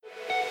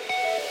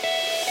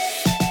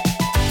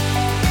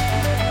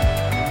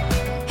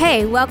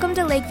Hey, welcome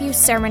to Lakeview's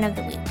Sermon of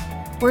the Week.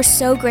 We're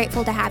so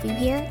grateful to have you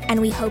here, and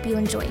we hope you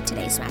enjoyed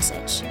today's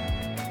message.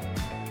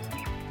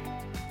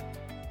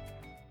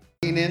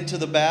 Lean into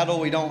the battle,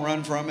 we don't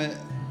run from it.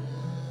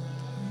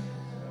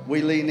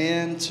 We lean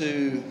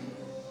into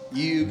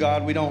you,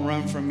 God, we don't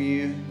run from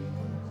you.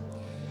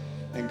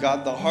 And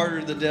God, the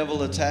harder the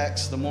devil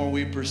attacks, the more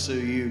we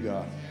pursue you,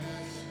 God.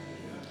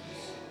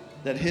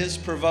 That his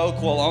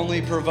provoke will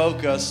only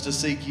provoke us to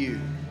seek you.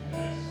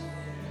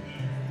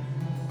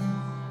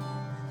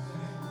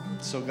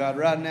 So God,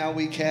 right now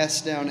we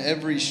cast down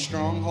every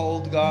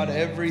stronghold, God,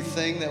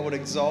 everything that would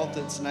exalt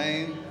its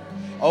name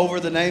over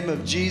the name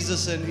of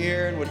Jesus in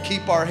here and would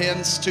keep our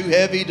hands too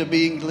heavy to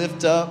being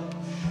lifted up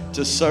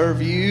to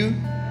serve you.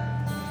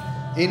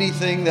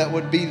 Anything that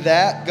would be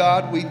that,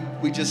 God,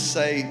 we just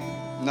say,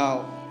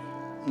 no,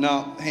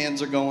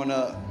 hands are going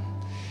up.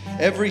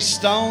 Every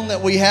stone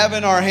that we have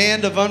in our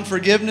hand of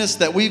unforgiveness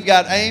that we've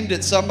got aimed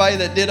at somebody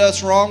that did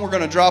us wrong, we're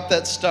going to drop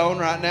that stone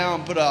right now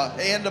and put a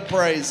hand of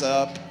praise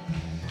up.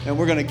 And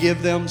we're going to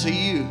give them to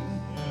you.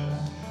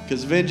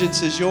 Because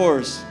vengeance is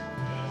yours.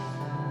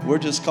 We're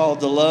just called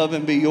to love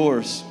and be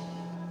yours.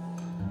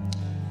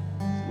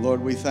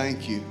 Lord, we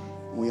thank you.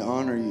 We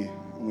honor you.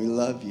 And we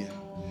love you.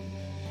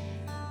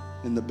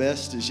 And the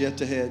best is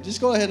yet ahead.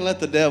 Just go ahead and let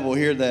the devil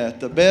hear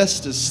that. The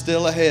best is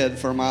still ahead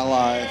for my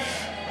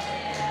life.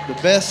 The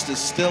best is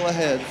still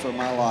ahead for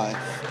my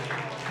life.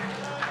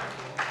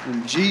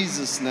 In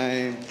Jesus'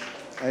 name,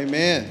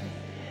 amen.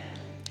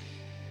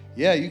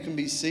 Yeah, you can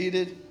be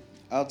seated.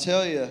 I'll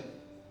tell you,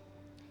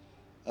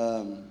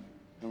 and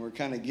we're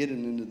kind of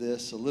getting into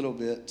this a little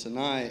bit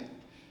tonight,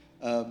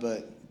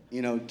 but,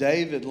 you know,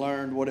 David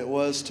learned what it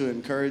was to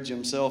encourage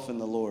himself in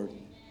the Lord.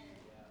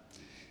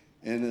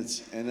 And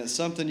it's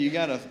something you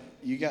got.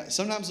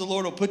 Sometimes the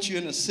Lord will put you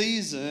in a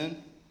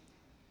season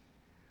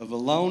of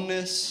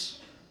aloneness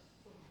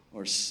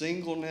or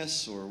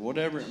singleness or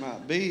whatever it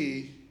might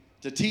be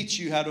to teach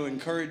you how to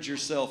encourage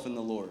yourself in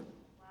the Lord.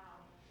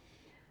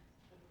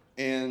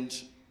 And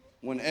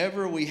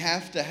whenever we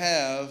have to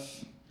have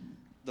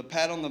the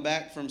pat on the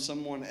back from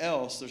someone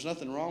else, there's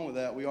nothing wrong with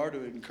that. We are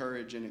to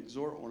encourage and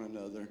exhort one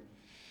another.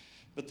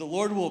 But the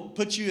Lord will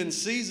put you in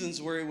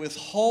seasons where He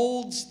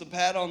withholds the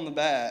pat on the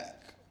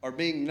back or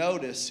being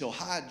noticed. He'll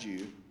hide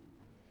you.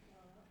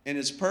 And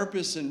His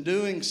purpose in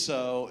doing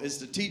so is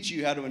to teach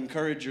you how to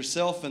encourage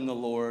yourself in the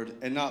Lord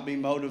and not be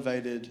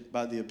motivated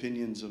by the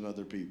opinions of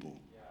other people.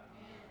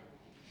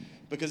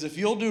 Because if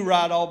you'll do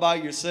right all by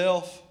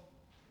yourself,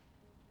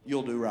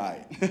 you'll do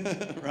right.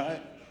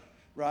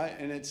 right?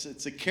 And it's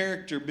a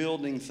character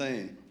building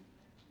thing.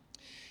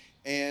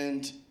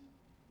 And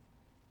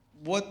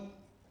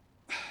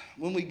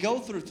when we go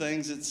through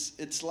things,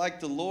 it's like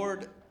the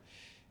Lord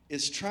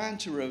is trying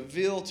to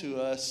reveal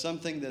to us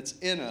something that's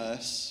in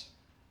us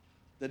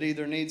that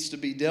either needs to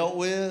be dealt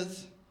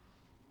with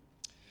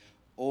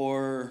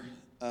or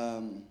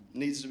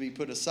needs to be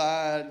put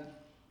aside,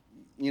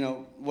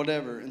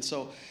 whatever. And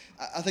so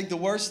I think the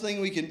worst thing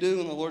we can do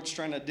when the Lord's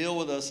trying to deal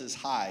with us is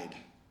hide,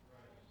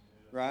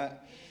 right?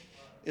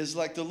 It's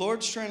like the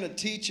Lord's trying to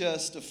teach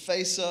us to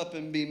face up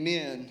and be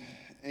men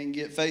and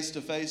get face to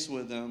face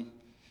with Him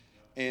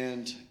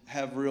and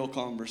have real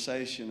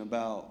conversation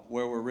about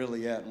where we're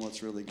really at and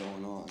what's really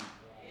going on.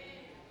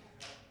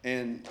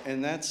 And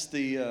that's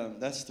the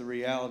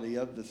reality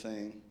of the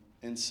thing.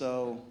 And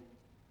so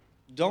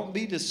don't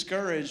be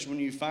discouraged when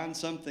you find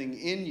something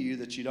in you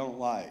that you don't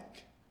like.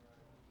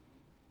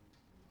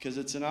 Because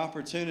it's an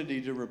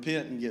opportunity to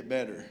repent and get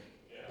better.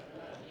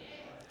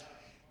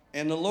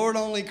 And the Lord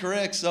only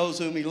corrects those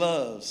whom He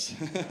loves.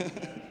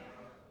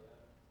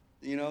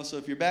 So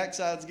if your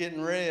backside's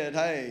getting red,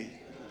 hey,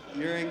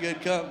 you're in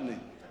good company.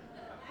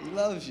 He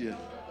loves you.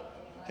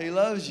 He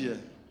loves you.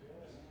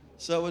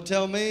 So it would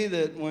tell me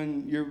that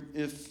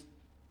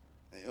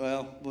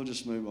we'll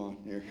just move on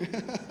here.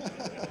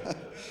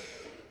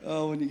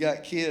 When you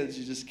got kids,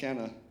 you just kind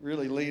of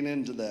really lean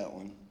into that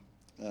one.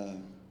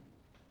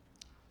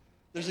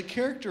 There's a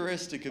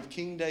characteristic of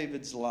King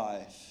David's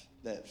life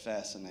that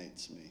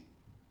fascinates me.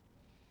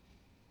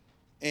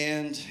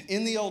 And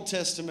in the Old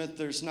Testament,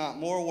 there's not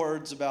more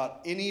words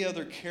about any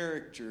other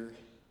character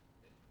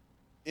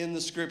in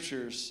the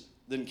Scriptures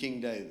than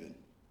King David.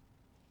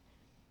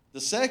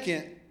 The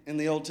second in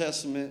the Old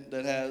Testament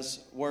that has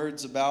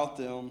words about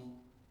them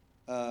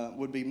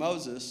would be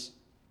Moses,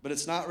 but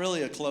it's not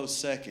really a close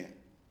second.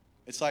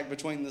 It's like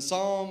between the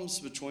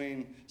Psalms,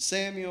 between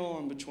Samuel,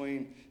 and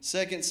between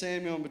 2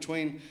 Samuel, and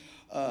between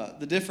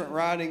the different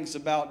writings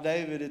about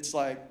David, it's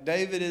like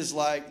David is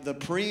like the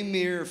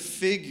premier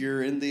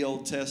figure in the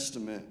Old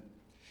Testament.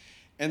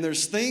 And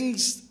there's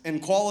things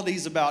and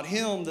qualities about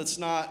him that's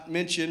not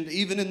mentioned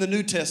even in the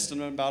New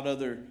Testament about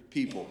other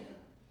people.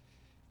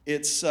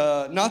 It's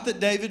not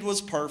that David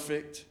was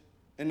perfect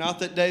and not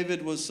that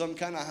David was some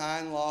kind of high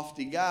and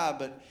lofty guy,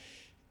 but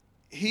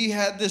he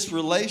had this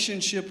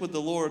relationship with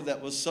the Lord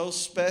that was so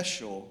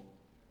special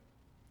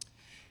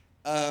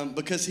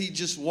because he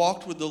just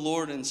walked with the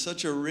Lord in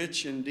such a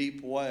rich and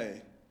deep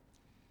way.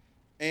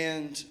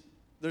 And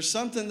there's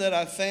something that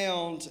I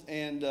found,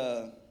 and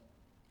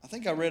I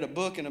think I read a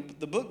book, and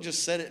the book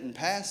just said it in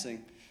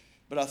passing.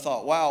 But I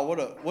thought, wow,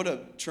 what a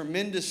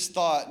tremendous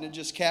thought. And it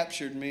just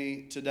captured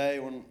me today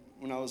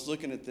when I was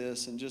looking at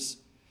this and just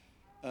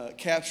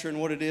capturing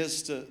what it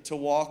is to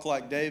walk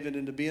like David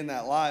and to be in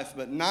that life.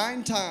 But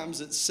 9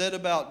 times it's said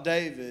about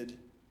David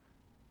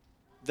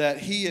that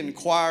he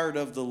inquired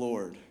of the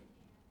Lord.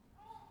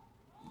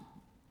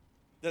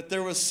 That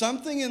there was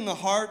something in the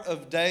heart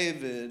of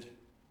David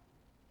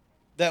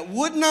that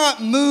would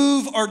not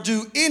move or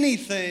do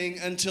anything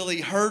until he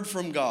heard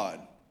from God.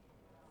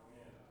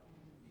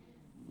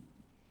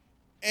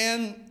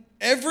 And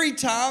every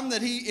time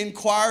that he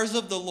inquires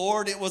of the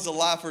Lord, it was a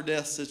life or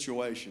death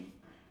situation.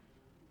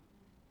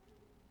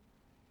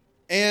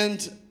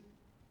 And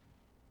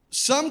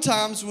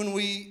sometimes when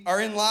we are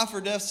in life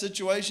or death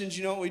situations,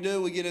 you know what we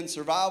do? We get in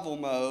survival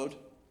mode.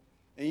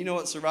 And you know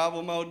what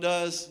survival mode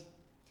does?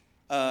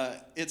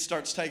 It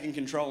starts taking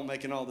control and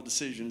making all the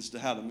decisions to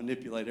how to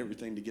manipulate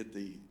everything to get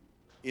the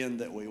end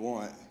that we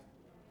want.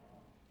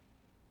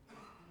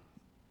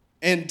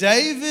 And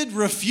David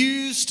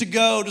refused to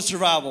go to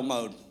survival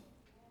mode.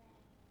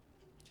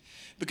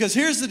 Because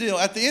here's the deal.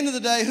 At the end of the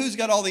day, who's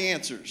got all the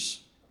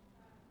answers?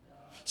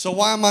 So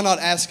why am I not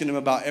asking him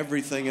about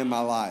everything in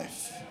my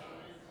life?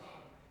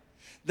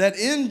 That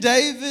in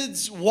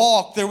David's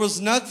walk, there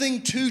was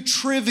nothing too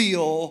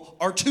trivial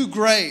or too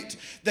great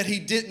that he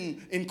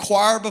didn't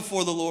inquire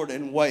before the Lord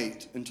and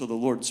wait until the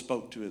Lord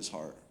spoke to his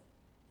heart.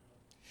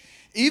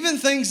 Even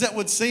things that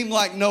would seem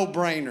like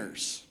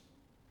no-brainers,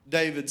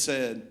 David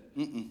said,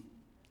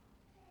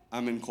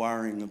 I'm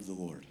inquiring of the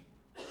Lord.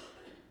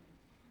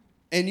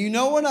 And you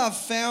know what I've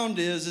found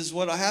is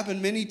what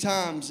happened many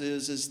times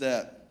is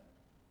that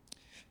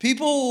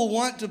people will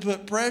want to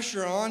put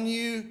pressure on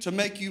you to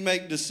make you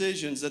make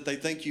decisions that they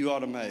think you ought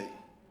to make.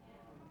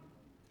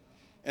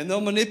 And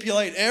they'll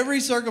manipulate every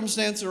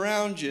circumstance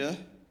around you.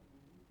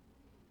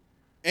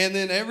 And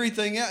then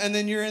everything else, and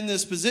then you're in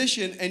this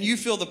position and you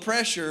feel the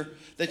pressure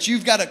that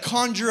you've got to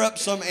conjure up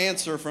some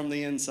answer from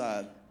the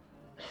inside.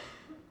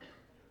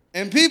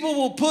 And people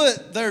will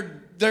put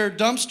their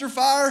dumpster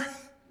fire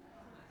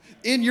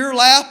in your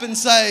lap and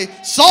say,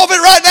 solve it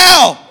right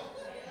now.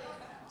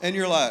 And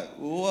you're like,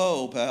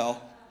 whoa,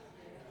 pal.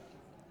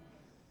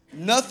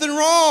 Nothing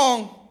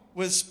wrong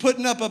with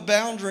putting up a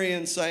boundary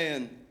and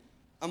saying,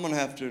 I'm going to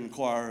have to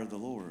inquire of the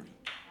Lord.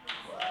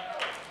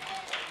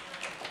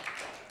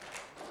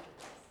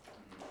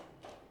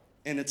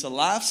 And it's a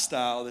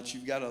lifestyle that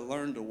you've got to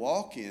learn to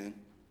walk in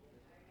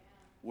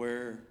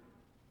where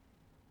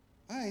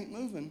I ain't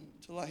moving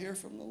till I hear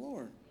from the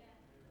Lord.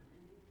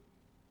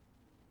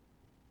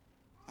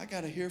 I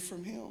got to hear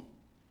from Him.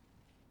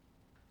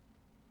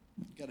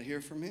 Got to hear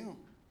from Him.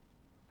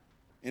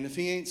 And if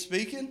He ain't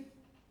speaking,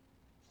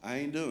 I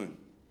ain't doing.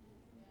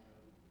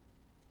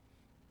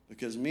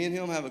 Because me and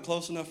Him have a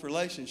close enough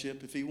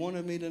relationship, if He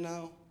wanted me to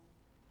know,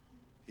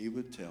 He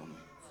would tell me.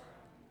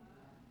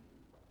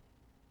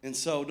 And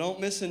so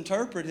don't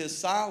misinterpret His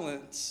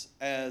silence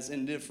as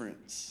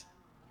indifference.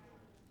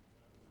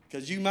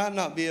 Because you might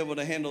not be able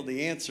to handle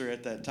the answer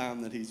at that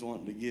time that He's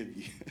wanting to give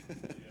you.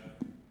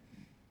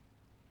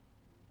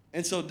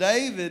 And so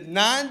David,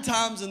 9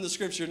 times in the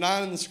Scripture,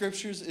 9 in the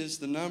Scriptures is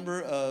the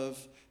number of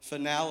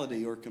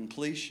finality or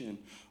completion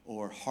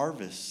or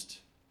harvest.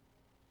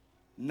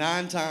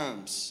 9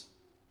 times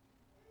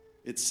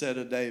it's said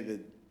of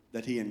David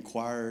that he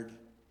inquired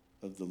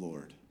of the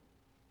Lord.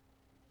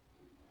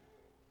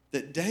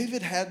 That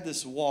David had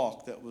this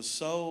walk that was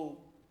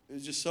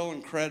just so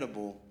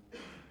incredible.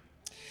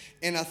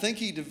 And I think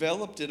he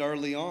developed it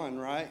early on,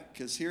 right?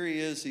 Because here he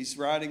is, he's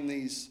writing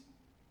these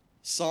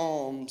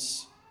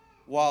Psalms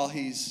while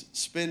he's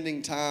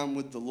spending time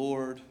with the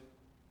Lord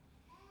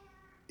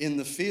in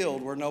the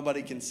field where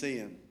nobody can see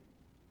him.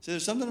 So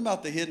there's something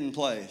about the hidden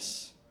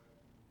place.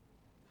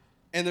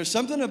 And there's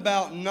something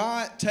about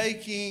not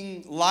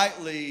taking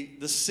lightly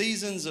the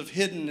seasons of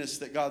hiddenness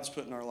that God's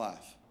put in our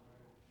life.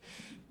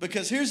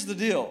 Because here's the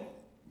deal.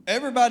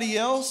 Everybody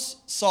else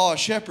saw a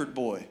shepherd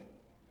boy.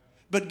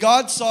 But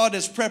God saw it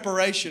as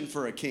preparation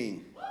for a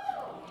king.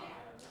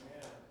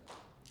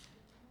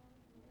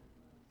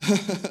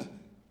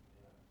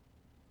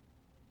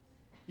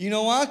 You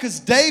know why?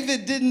 Because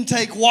David didn't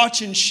take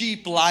watching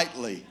sheep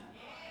lightly.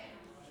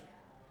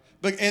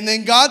 And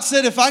then God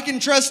said, if I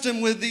can trust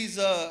him with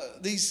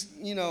these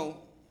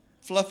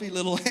fluffy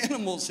little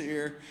animals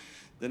here,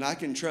 then I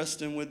can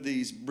trust him with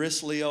these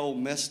bristly old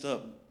messed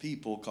up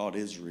people called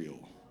Israel.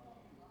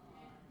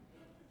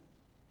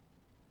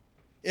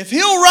 If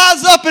he'll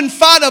rise up and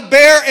fight a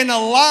bear and a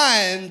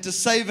lion to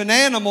save an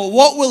animal,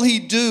 what will he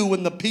do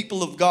when the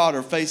people of God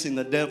are facing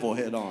the devil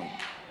head on?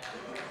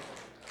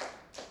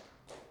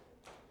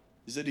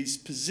 Is that he's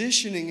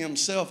positioning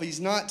himself.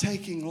 He's not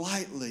taking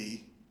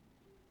lightly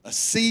a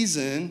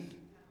season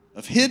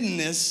of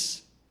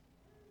hiddenness,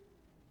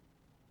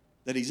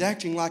 that he's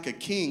acting like a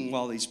king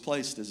while he's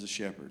placed as a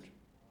shepherd.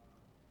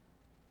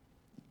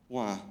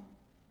 Why?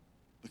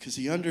 Because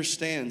he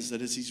understands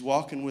that as he's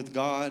walking with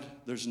God,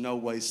 there's no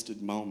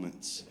wasted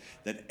moments.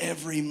 That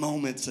every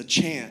moment's a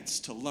chance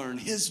to learn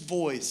his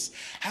voice,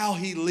 how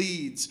he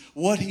leads,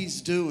 what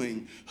he's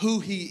doing, who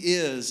he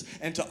is,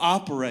 and to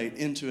operate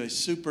into a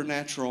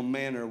supernatural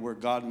manner where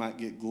God might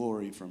get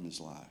glory from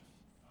his life.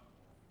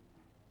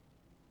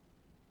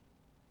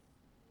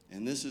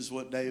 And this is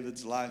what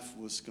David's life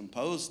was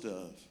composed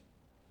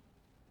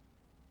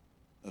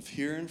of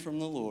hearing from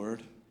the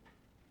Lord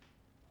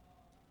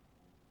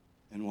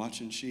and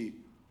watching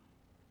sheep.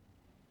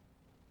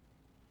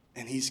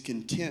 And he's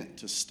content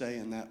to stay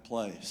in that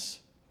place.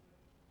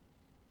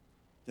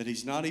 That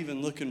he's not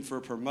even looking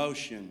for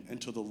promotion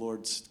until the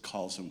Lord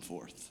calls him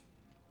forth.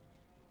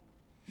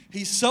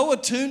 He's so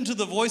attuned to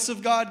the voice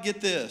of God, get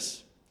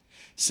this.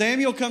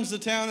 Samuel comes to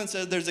town and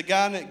says, there's a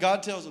guy,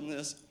 God tells him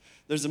this,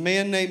 there's a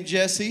man named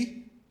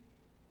Jesse,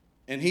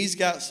 and he's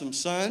got some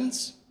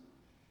sons,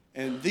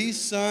 and these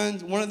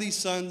sons, one of these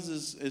sons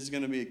is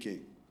going to be a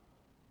king.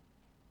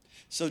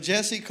 So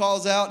Jesse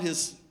calls out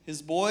his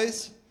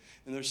boys,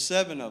 and there's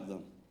 7 of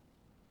them.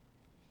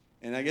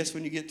 And I guess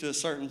when you get to a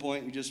certain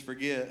point, you just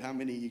forget how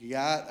many you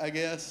got, I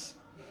guess.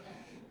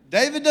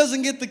 David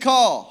doesn't get the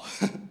call.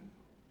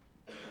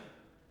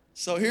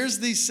 So here's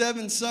these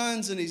 7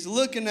 sons, and he's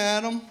looking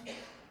at them.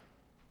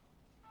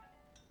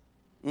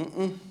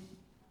 Mm-mm.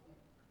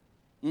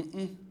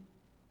 Mm-mm.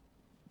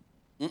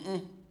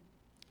 Mm-mm.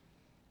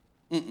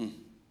 Mm-mm.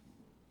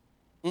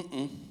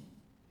 Mm-mm.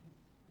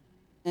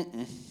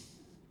 Mm-mm.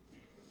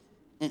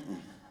 Mm-mm.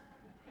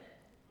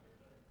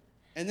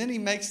 And then he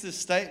makes this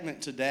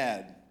statement to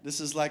Dad.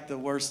 This is like the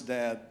worst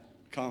dad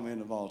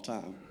comment of all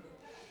time.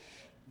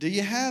 Do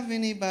you have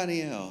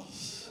anybody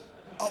else?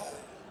 Oh.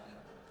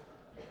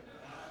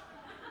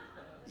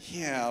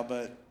 Yeah,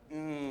 but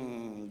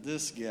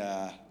this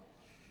guy,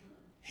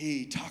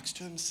 he talks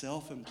to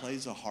himself and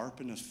plays a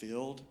harp in a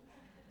field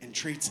and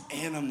treats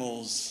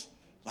animals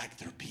like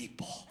they're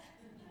people.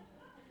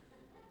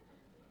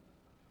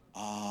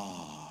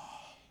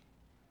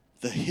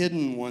 The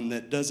hidden one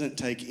that doesn't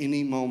take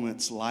any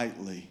moments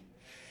lightly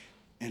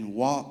and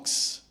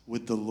walks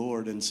with the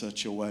Lord in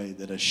such a way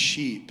that a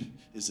sheep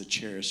is a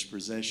cherished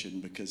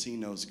possession because he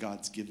knows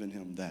God's given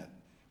him that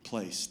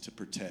place to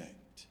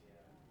protect.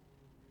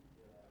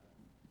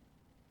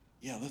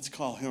 Yeah, let's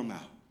call him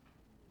out.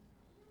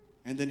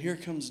 And then here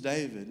comes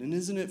David. And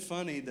isn't it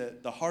funny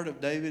that the heart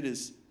of David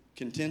is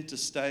content to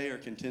stay or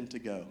content to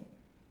go?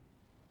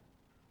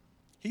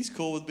 He's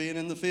cool with being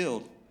in the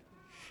field.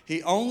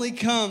 He only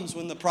comes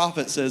when the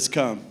prophet says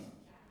come.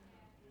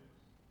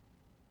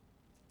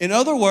 In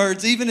other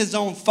words, even his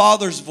own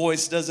father's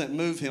voice doesn't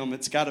move him.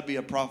 It's got to be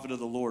a prophet of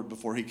the Lord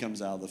before he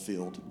comes out of the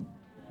field.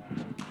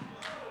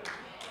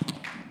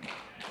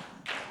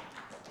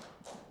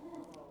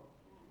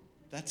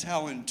 That's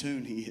how in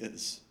tune he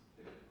is.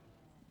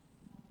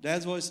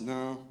 Dad's voice?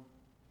 No.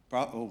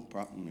 Yeah,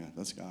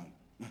 that's God.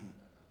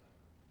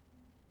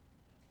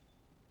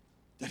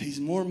 That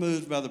he's more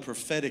moved by the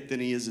prophetic than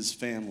he is his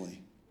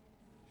family.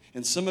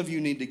 And some of you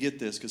need to get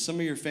this because some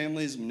of your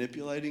family is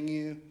manipulating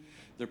you.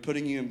 They're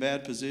putting you in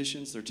bad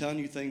positions. They're telling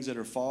you things that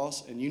are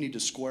false, and you need to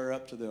square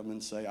up to them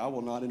and say, I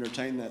will not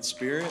entertain that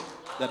spirit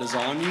that is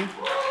on you.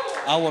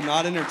 I will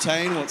not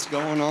entertain what's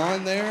going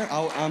on there.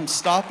 I'm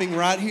stopping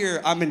right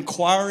here. I'm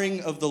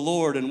inquiring of the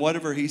Lord, and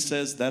whatever he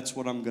says, that's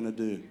what I'm going to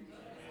do.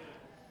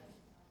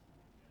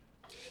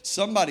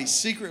 Somebody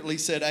secretly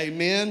said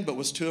amen, but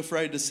was too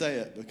afraid to say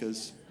it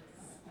because...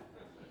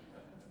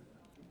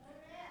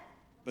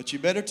 But you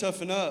better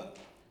toughen up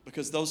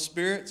because those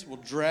spirits will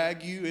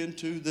drag you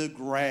into the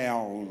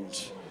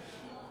ground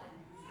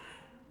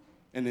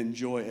and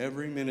enjoy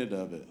every minute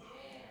of it.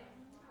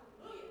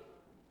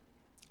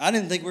 I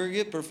didn't think we were going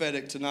to get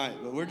prophetic tonight,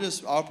 but we're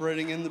just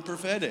operating in the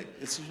prophetic.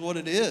 This is what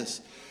it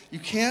is. You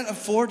can't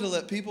afford to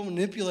let people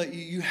manipulate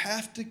you. You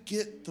have to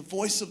get the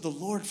voice of the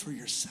Lord for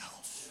yourself.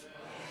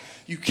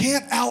 You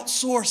can't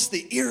outsource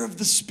the ear of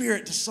the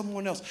Spirit to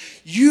someone else.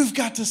 You've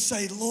got to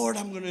say, Lord,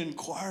 I'm going to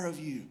inquire of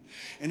you.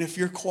 And if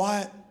you're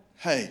quiet,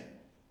 hey,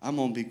 I'm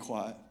going to be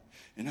quiet.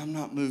 And I'm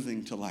not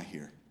moving till I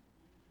hear.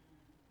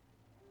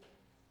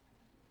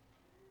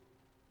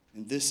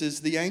 And this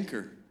is the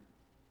anchor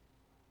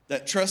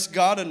that trusts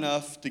God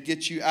enough to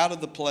get you out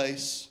of the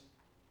place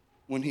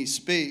when he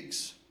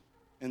speaks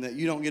and that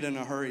you don't get in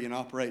a hurry and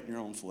operate in your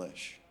own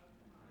flesh.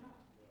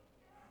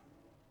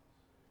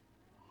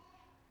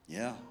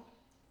 Yeah.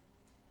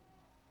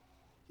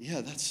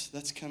 Yeah,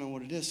 that's kind of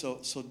what it is.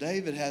 So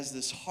David has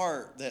this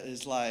heart that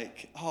is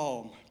like,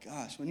 oh my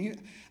gosh.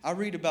 I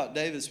read about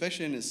David,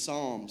 especially in his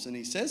Psalms, and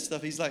he says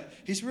stuff,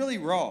 he's really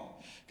raw.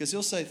 Because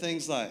he'll say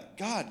things like,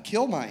 God,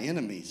 kill my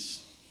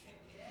enemies.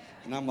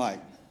 And I'm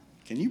like,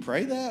 can you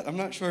pray that? I'm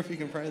not sure if you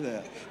can pray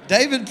that.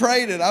 David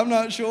prayed it. I'm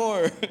not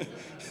sure.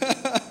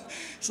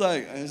 It's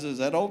like, is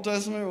that Old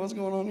Testament? What's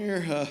going on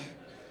here?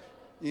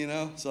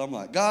 So I'm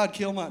like, God,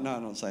 kill my... No, I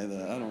don't say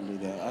that. I don't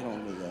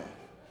do that.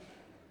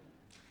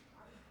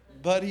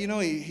 But,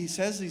 he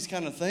says these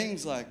kind of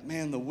things like,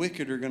 man, the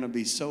wicked are going to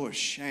be so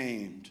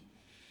ashamed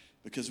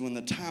Because when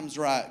the time's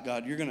right,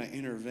 God, you're going to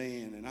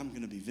intervene, and I'm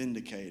going to be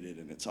vindicated,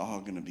 and it's all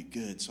going to be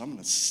good. So I'm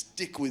going to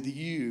stick with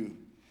you,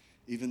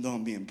 even though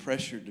I'm being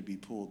pressured to be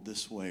pulled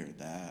this way or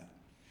that.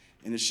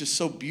 And it's just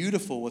so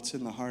beautiful what's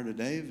in the heart of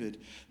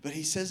David. But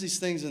he says these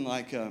things in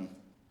like,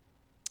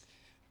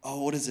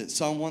 what is it?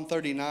 Psalm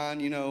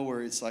 139,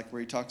 where it's like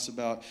where he talks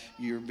about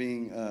you're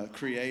being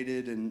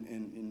created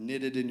and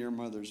knitted in your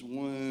mother's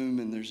womb.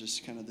 And there's this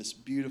kind of this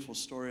beautiful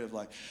story of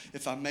like,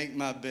 if I make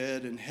my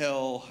bed in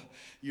hell,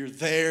 you're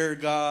there,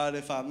 God.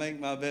 If I make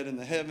my bed in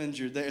the heavens,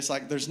 you're there. It's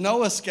like there's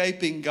no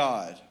escaping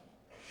God.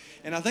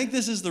 And I think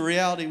this is the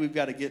reality we've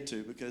got to get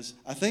to, because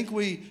I think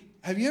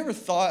have you ever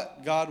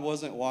thought God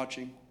wasn't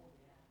watching?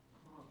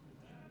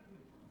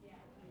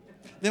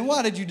 Then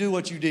why did you do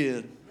what you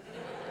did?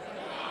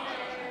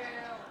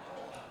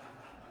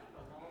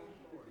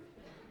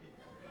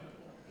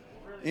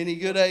 Any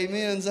good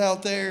amens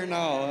out there?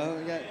 No.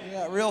 You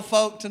got real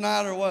folk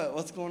tonight or what?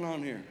 What's going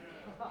on here?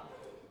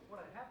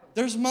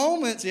 There's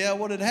moments,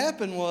 what had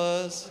happened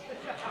was,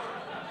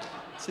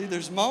 see,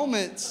 there's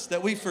moments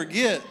that we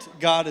forget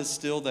God is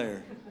still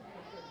there.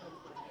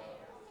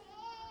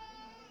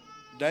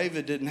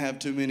 David didn't have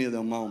too many of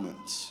those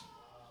moments.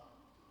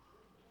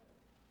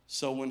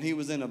 So when he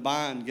was in a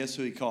bind, guess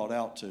who he called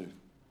out to?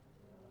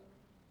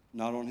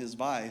 Not on his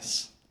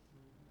vice.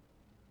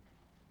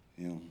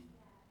 Him.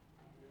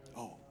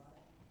 Oh,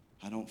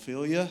 I don't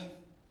feel you.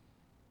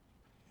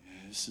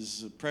 This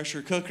is a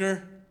pressure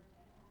cooker.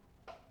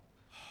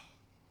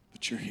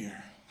 But you're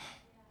here.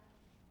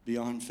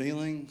 Beyond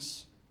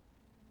feelings,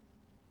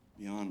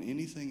 beyond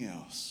anything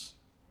else,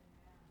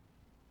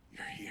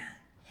 you're here.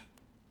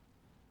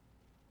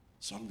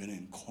 So I'm going to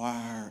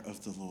inquire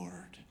of the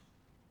Lord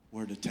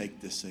where to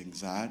take this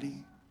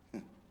anxiety.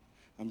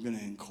 I'm going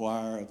to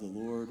inquire of the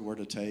Lord where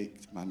to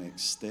take my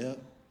next step.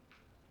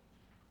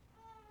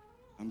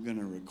 I'm going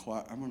to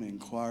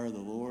inquire of the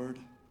Lord.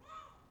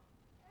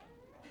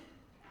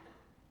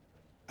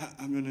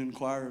 I'm going to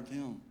inquire of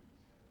Him.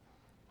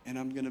 And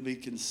I'm going to be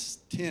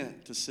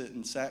content to sit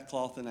in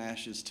sackcloth and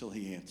ashes till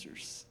He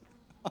answers.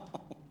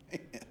 Oh,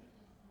 man.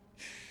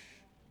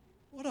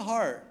 What a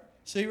heart.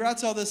 So he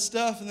writes all this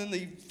stuff, and then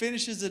he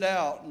finishes it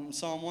out in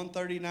Psalm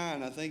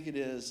 139, I think it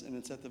is, and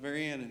it's at the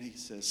very end, and he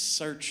says,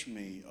 search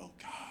me, oh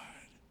God.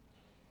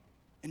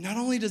 And not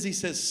only does he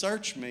say,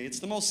 search me, it's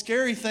the most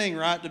scary thing,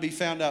 right, to be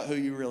found out who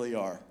you really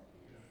are.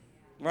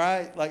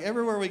 Right? Like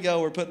everywhere we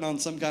go, we're putting on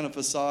some kind of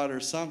facade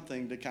or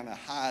something to kind of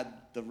hide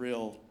the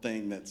real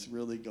thing that's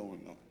really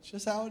going on. It's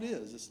just how it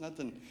is. It's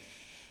nothing.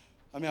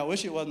 I mean, I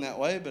wish it wasn't that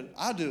way, but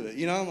I do it.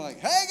 I'm like,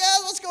 hey, guys,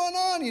 what's going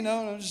on? And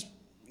I'm just,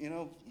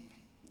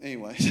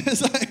 anyway,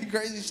 it's like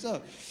crazy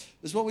stuff.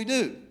 It's what we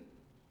do.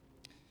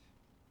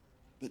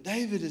 But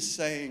David is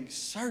saying,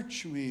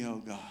 search me,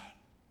 oh God.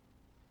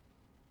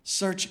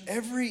 Search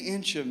every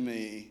inch of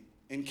me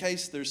in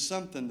case there's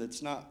something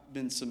that's not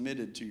been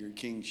submitted to your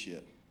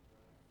kingship.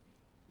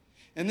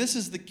 And this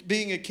is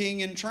being a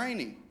king in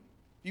training.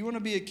 If you want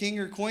to be a king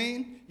or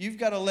queen, you've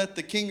got to let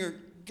the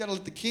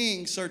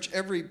king search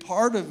every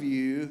part of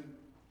you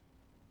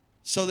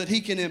so that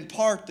he can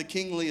impart the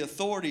kingly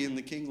authority and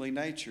the kingly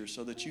nature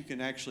so that you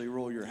can actually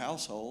rule your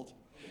household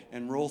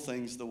and rule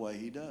things the way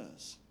he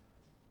does.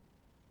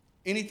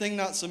 Anything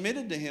not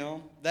submitted to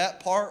him, that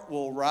part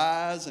will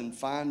rise and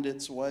find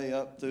its way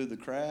up through the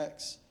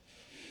cracks.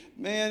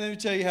 Man, let me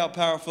tell you how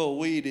powerful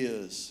weed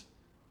is.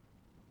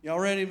 Y'all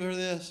ready for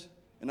this?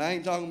 And I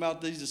ain't talking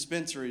about these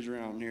dispensaries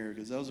around here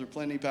because those are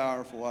plenty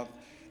powerful.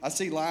 I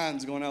see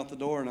lines going out the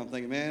door, and I'm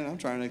thinking, man, I'm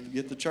trying to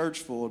get the church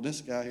full.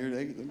 This guy here,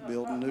 they're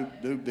building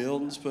new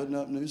buildings, putting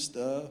up new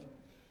stuff.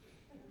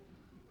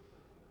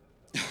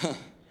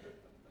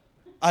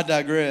 I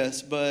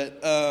digress,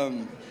 but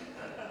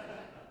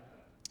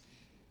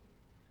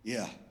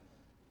yeah.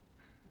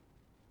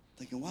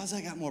 Thinking, why has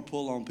that got more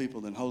pull on people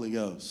than Holy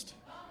Ghost?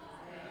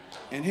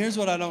 And here's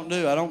what I don't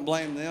do. I don't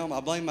blame them. I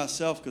blame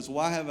myself because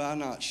why have I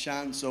not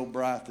shined so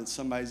bright that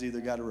somebody's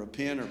either got to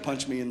repent or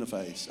punch me in the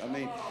face?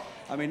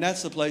 I mean,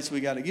 that's the place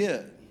we got to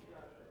get.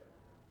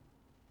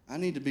 I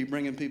need to be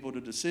bringing people to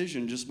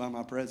decision just by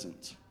my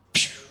presence.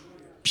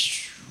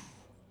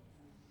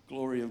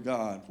 Glory of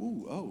God.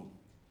 Ooh, oh.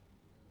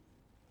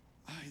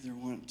 I either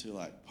want to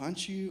like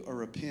punch you or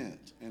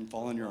repent and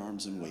fall in your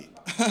arms and weep.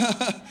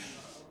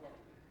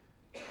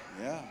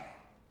 Yeah.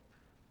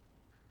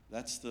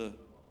 That's the,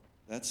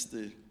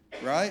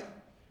 right?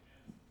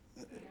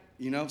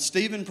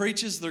 Stephen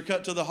preaches, they're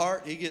cut to the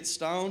heart, he gets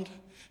stoned.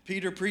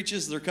 Peter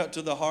preaches, they're cut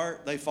to the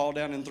heart, they fall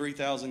down and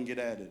 3,000 get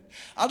added.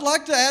 I'd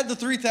like to add the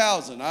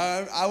 3,000.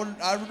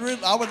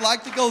 I would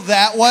like to go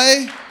that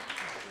way.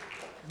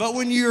 But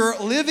when you're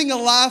living a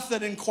life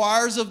that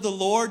inquires of the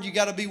Lord, you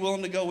got to be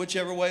willing to go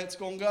whichever way it's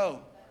going to go.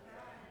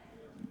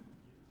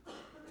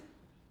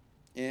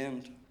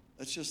 And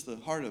that's just the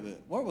heart of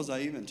it. What was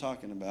I even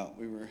talking about?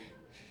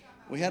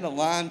 We had a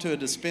line to a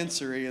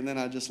dispensary, and then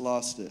I just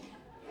lost it.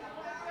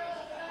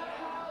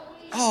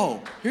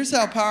 Oh, here's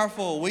how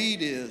powerful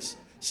weed is.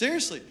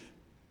 Seriously,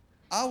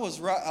 I was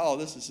right. Oh,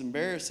 this is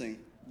embarrassing,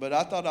 but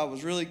I thought I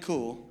was really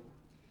cool.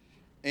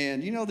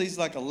 And you know these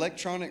like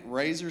electronic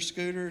razor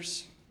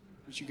scooters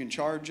that you can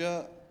charge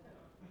up?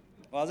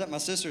 Well, I was at my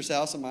sister's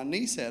house and my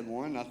niece had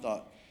one. And I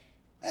thought,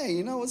 hey,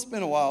 you know, it's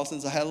been a while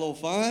since I had a little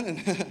fun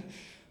and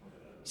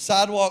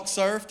sidewalk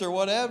surfed or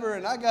whatever.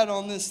 And I got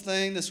on this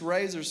thing, this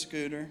razor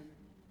scooter,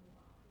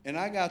 and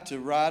I got to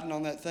riding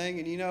on that thing.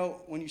 And you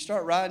know, when you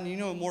start riding, you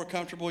know, the more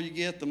comfortable you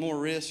get, the more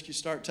risk you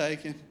start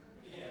taking.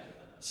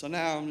 So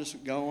now I'm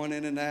just going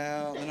in and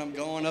out, and I'm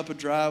going up a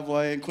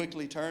driveway and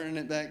quickly turning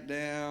it back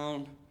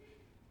down.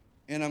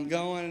 And I'm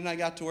going, and I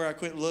got to where I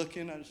quit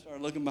looking. I just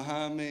started looking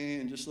behind me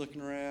and just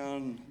looking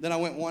around. Then I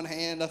went one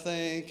hand, I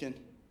think, and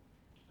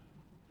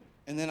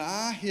then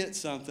I hit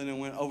something and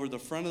went over the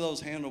front of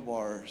those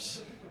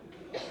handlebars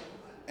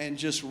and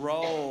just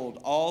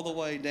rolled all the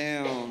way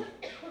down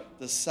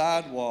the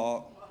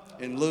sidewalk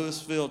in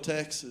Louisville,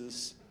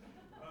 Texas.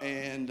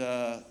 And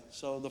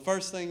so the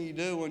first thing you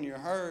do when you're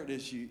hurt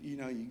is you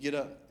get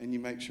up and you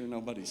make sure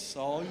nobody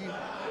saw you.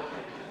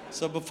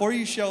 So before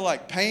you show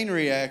like pain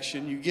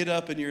reaction, you get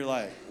up and you're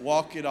like,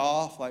 walk it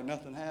off like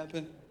nothing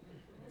happened.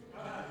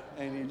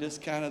 And you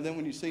just kind of, then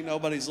when you see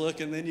nobody's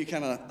looking, then you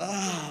kind of,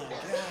 oh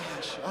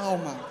gosh, oh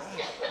my God.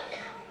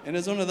 And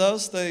it's one of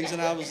those things,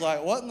 and I was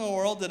like, what in the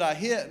world did I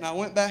hit? And I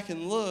went back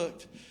and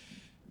looked,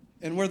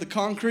 and where the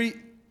concrete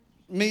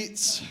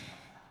meets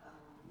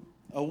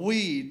a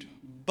weed,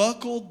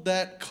 buckled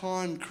that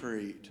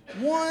concrete.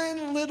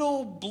 One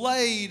little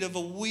blade of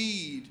a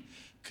weed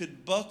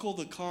could buckle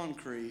the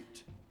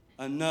concrete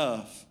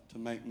enough to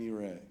make me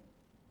wreck.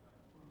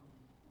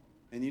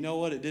 And you know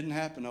what? It didn't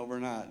happen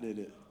overnight, did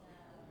it?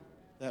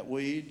 That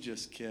weed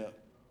just kept.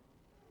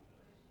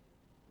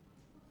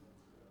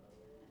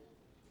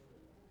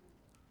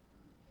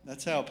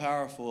 That's how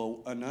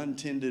powerful an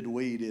untended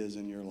weed is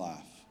in your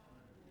life.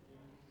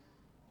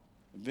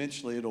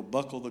 Eventually, it'll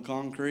buckle the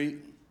concrete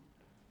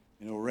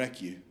and it'll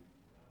wreck you.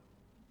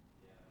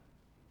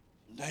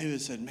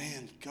 David said,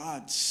 man,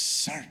 God,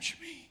 search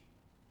me.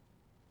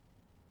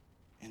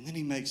 And then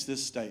he makes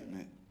this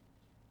statement,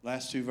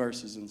 last two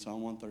verses in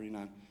Psalm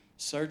 139.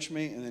 Search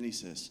me, and then he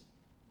says,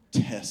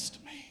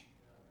 test me.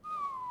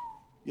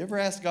 You ever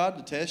ask God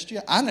to test you?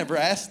 I never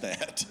asked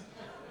that.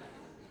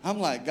 I'm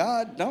like,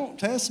 God, don't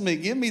test me.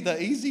 Give me the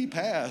easy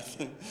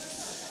path.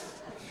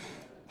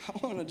 I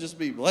want to just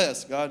be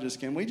blessed. God,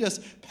 can we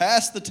just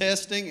pass the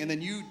testing, and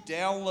then you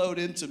download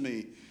into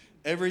me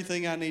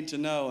everything I need to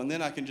know, and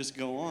then I can just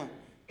go on.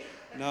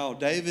 No,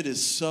 David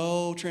is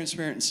so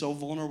transparent and so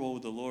vulnerable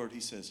with the Lord. He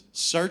says,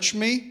 search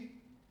me,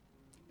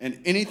 and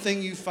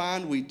anything you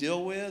find we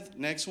deal with,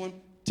 next one,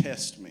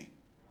 test me.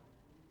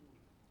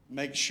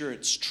 Make sure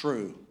it's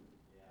true.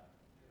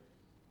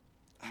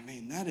 I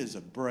mean, that is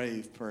a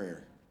brave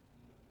prayer.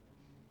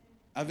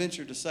 I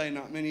venture to say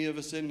not many of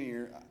us in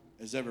here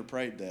has ever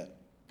prayed that.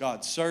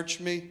 God, search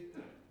me,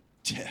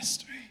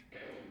 test me.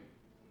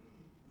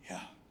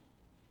 Yeah.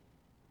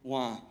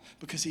 Why?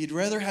 Because he'd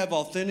rather have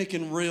authentic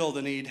and real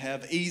than he'd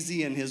have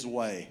easy in his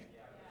way.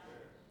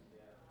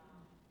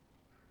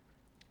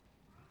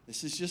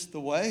 This is just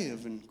the way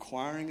of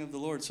inquiring of the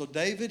Lord. So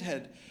David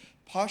had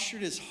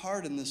postured his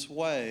heart in this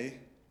way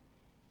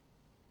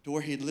to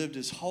where he'd lived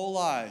his whole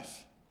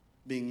life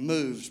being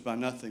moved by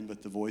nothing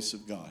but the voice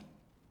of God.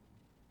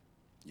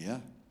 Yeah.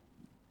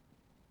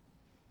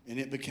 And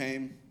it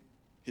became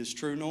his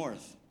true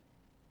north.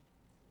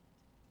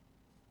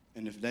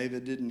 And if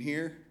David didn't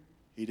hear,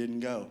 he didn't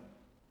go.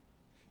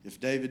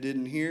 If David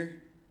didn't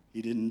hear,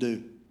 he didn't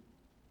do.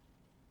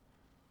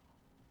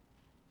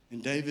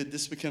 And David,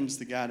 this becomes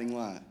the guiding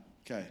light.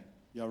 Okay,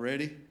 y'all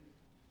ready?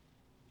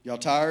 Y'all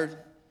tired?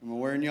 Am I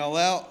wearing y'all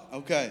out?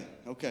 Okay,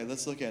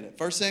 let's look at it.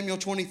 1 Samuel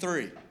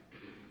 23.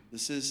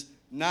 This is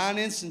 9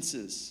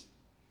 instances.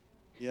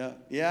 Yeah,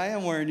 I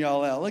am wearing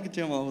y'all out. Look at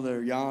them over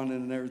there yawning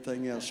and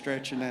everything else,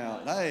 stretching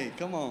out. Hey,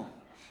 come on.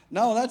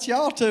 No, that's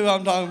y'all two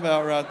I'm talking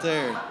about right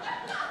there.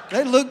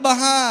 They look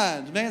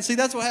behind. Man, see,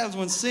 that's what happens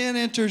when sin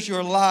enters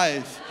your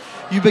life.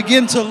 You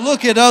begin to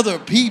look at other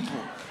people.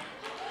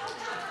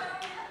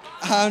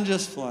 I'm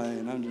just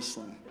playing.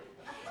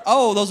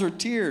 Oh, those were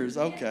tears.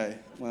 Okay,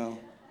 well,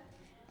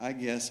 I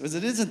guess.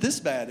 It isn't this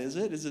bad, is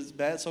it? Is it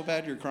bad, so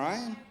bad you're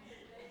crying?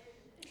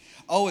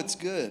 Oh, it's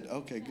good.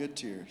 Okay, good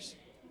tears.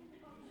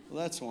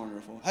 Well, that's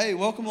wonderful. Hey,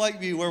 welcome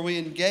Lakeview, where we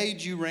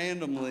engage you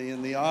randomly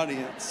in the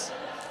audience.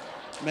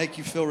 Make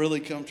you feel really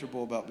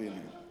comfortable about being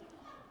here.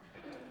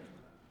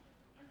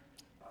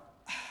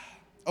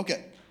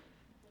 Okay,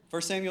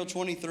 1 Samuel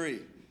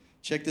 23.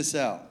 Check this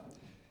out.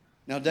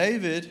 Now,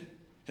 David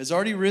has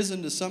already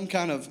risen to some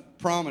kind of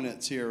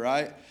prominence here,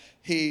 right?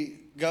 He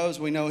goes,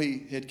 we know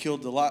he had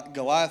killed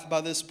Goliath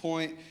by this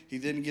point. He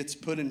then gets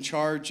put in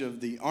charge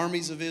of the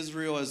armies of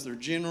Israel as their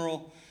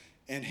general.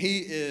 And he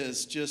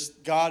is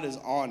just, God is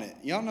on it.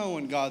 Y'all know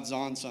when God's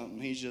on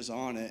something, he's just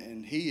on it.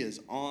 And he is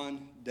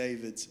on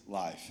David's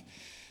life.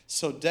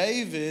 So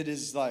David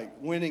is like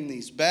winning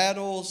these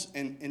battles.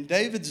 And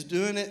David's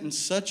doing it in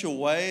such a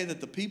way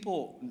that the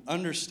people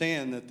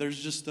understand that there's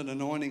just an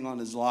anointing on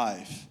his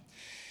life.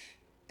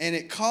 And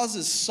it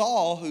causes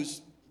Saul,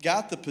 who's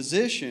got the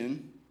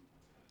position,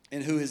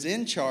 and who is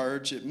in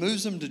charge, it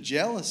moves him to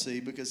jealousy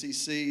because he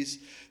sees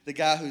the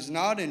guy who's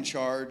not in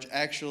charge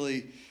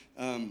actually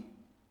kind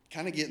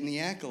of getting the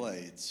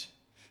accolades.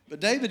 But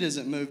David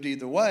isn't moved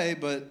either way,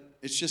 but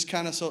it's just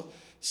kind of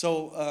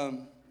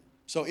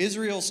so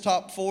Israel's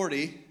top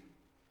 40,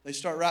 they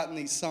start writing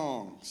these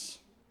songs.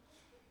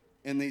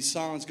 And these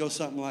songs go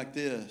something like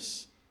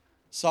this.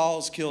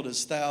 Saul's killed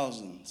his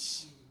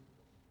thousands,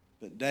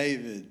 but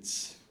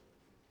David's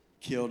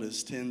killed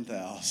his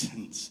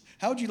 10,000s.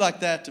 How would you like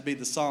that to be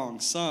the song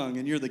sung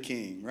and you're the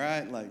king,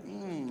 right? Like,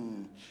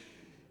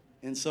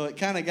 And so it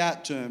kind of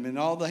got to him, and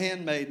all the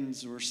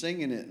handmaidens were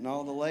singing it, and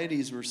all the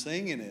ladies were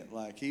singing it.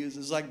 Like it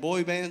was like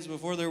boy bands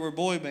before there were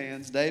boy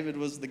bands. David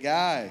was the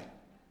guy.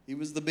 He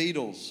was the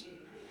Beatles.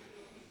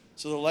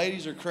 So the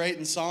ladies are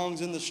creating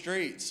songs in the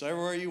streets.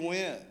 Everywhere you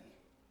went,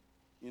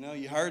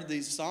 you heard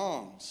these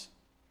songs.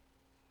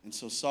 And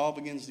so Saul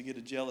begins to get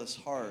a jealous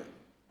heart.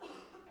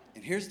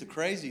 And here's the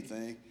crazy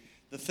thing.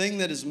 The thing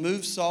that has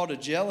moved Saul to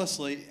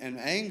jealousy and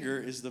anger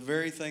is the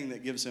very thing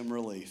that gives him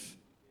relief.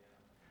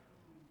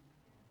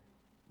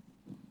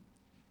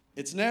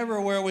 It's never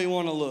where we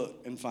want to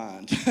look and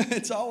find.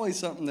 It's always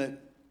something that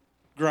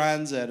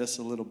grinds at us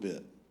a little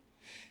bit.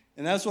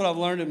 And that's what I've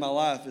learned in my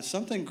life. If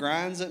something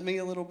grinds at me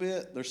a little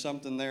bit, there's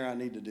something there I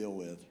need to deal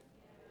with.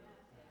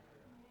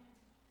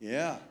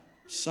 Yeah,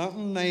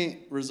 something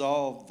ain't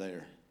resolved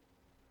there.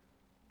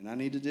 And I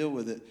need to deal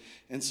with it.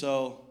 And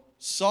so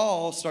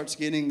Saul starts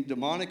getting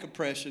demonic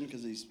oppression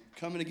because he's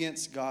coming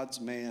against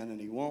God's man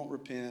and he won't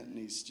repent and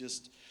he's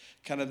just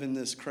kind of in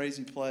this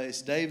crazy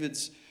place.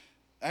 David's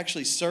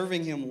actually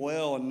serving him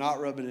well and not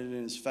rubbing it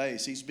in his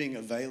face. He's being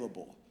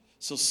available.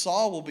 So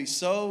Saul will be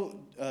so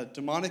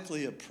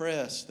demonically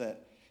oppressed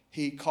that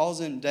he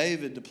calls in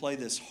David to play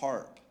this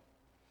harp.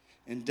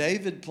 And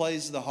David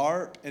plays the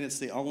harp, and it's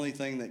the only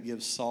thing that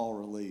gives Saul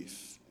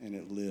relief, and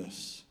it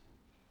lifts.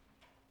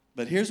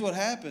 But here's what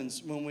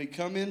happens when we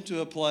come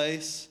into a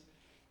place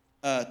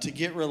to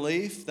get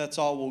relief, that's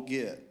all we'll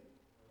get.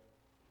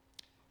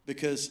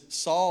 Because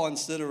Saul,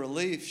 instead of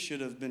relief,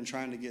 should have been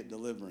trying to get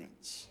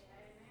deliverance.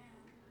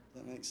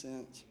 Does that make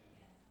sense?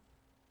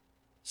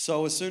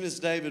 So as soon as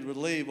David would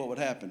leave, what would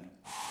happen?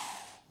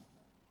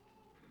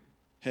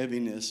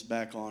 Heaviness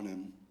back on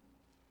him.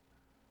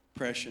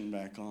 Oppression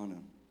back on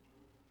him.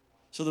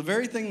 So the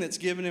very thing that's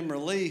given him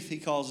relief, he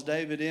calls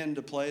David in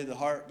to play the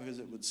harp because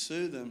it would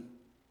soothe him.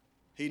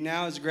 He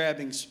now is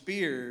grabbing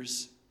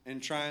spears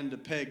and trying to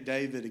peg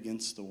David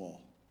against the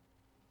wall.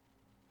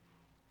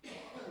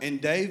 And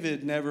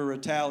David never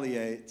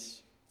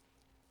retaliates.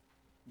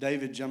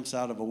 David jumps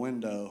out of a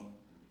window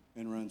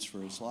and runs for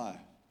his life.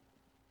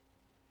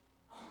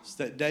 It's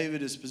that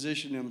David has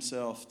positioned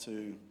himself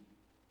to,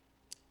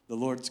 the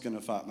Lord's going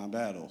to fight my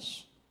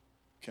battles.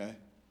 Okay?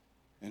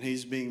 And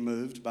he's being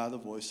moved by the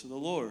voice of the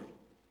Lord.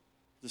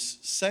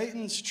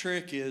 Satan's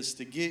trick is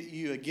to get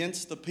you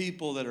against the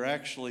people that are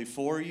actually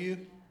for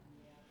you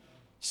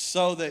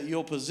so that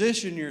you'll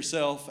position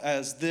yourself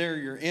as they're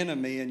your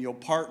enemy and you'll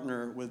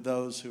partner with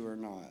those who are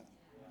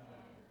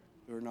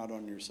not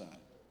on your side.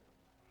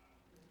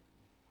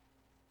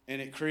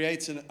 And it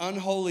creates an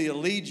unholy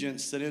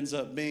allegiance that ends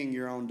up being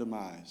your own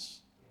demise.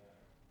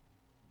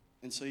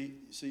 And so you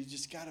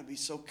just got to be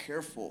so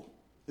careful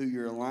who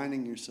you're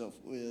aligning yourself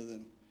with,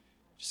 and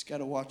just got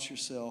to watch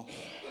yourself.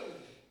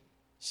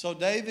 So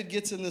David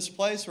gets in this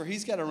place where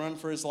he's got to run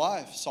for his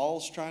life.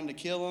 Saul's trying to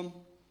kill him.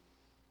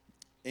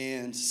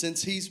 And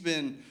since he's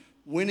been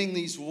winning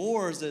these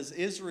wars as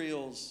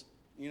Israel's,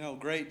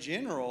 great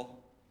general,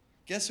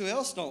 guess who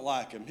else don't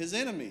like him? His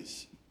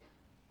enemies.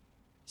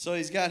 So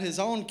he's got his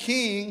own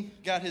king,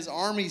 got his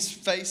armies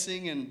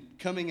facing and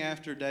coming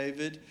after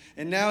David.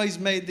 And now he's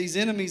made these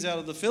enemies out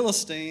of the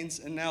Philistines,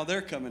 and now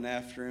they're coming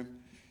after him.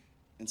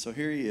 And so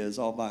here he is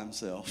all by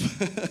himself.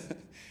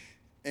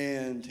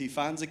 And he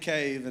finds a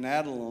cave in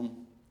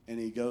Adullam, and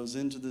he goes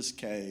into this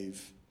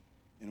cave.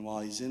 And while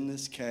he's in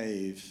this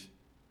cave,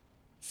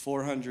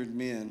 400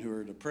 men who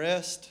are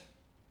depressed,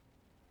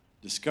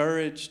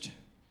 discouraged,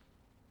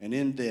 and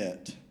in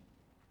debt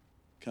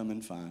come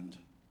and find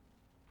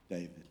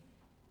David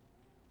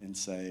and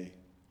say,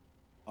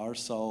 our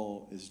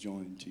soul is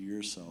joined to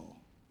your soul,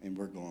 and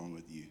we're going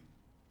with you.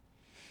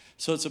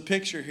 So it's a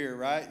picture here,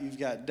 right? You've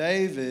got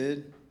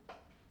David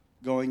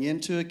going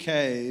into a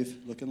cave,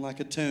 looking like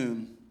a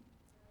tomb,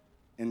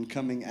 and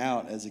coming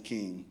out as a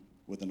king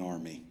with an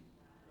army.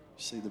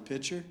 See the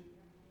picture?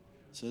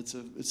 So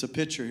it's a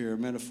picture here, a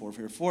metaphor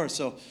here for us.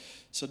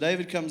 So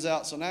David comes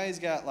out. So now he's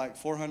got like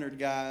 400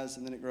 guys,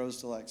 and then it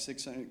grows to like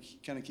 600. He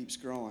kind of keeps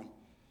growing.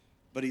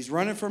 But he's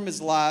running from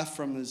his life,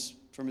 from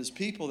his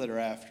people that are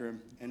after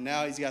him, and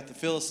now he's got the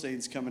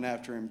Philistines coming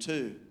after him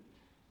too.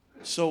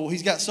 So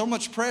he's got so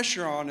much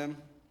pressure on him.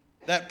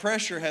 That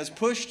pressure has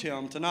pushed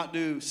him to not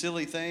do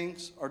silly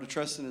things or to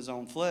trust in his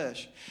own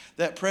flesh.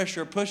 That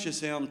pressure pushes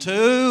him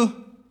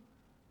to...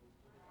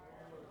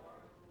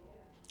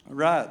 All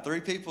right, 3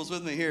 people's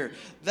with me here.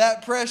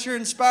 That pressure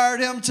inspired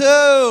him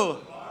to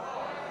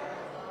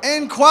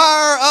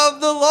inquire of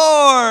the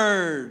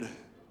Lord.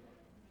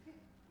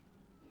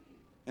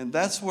 And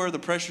that's where the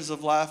pressures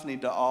of life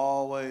need to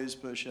always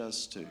push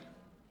us to.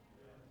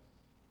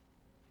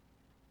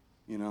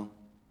 You know,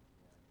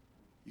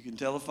 you can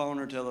tell a phone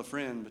or tell a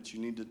friend, but you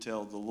need to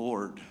tell the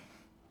Lord.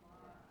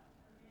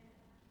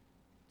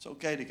 It's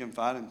okay to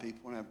confide in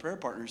people and have prayer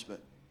partners, but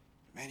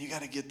man, you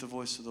got to get the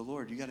voice of the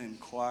Lord. You got to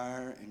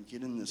inquire and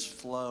get in this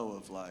flow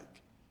of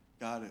like,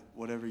 God,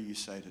 whatever you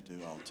say to do,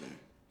 I'll do.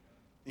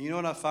 And you know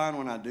what I find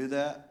when I do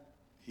that?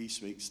 He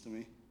speaks to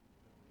me.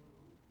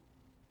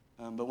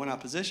 But when I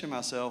position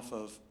myself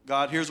of,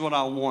 God, here's what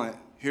I want.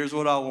 Here's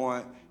what I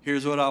want.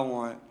 Here's what I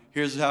want.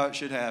 Here's how it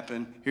should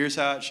happen. Here's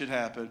how it should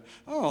happen.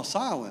 Oh,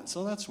 silence.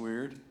 Oh, that's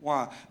weird.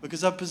 Why?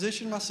 Because I've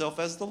positioned myself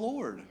as the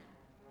Lord.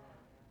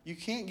 You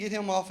can't get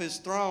him off his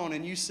throne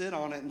and you sit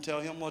on it and tell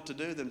him what to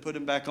do, then put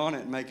him back on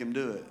it and make him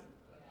do it.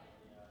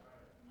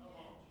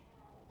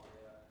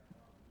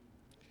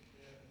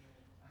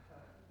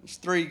 There's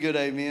 3 good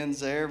amens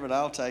there, but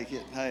I'll take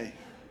it. Hey,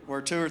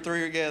 where 2 or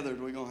 3 are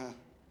gathered, we're going to have.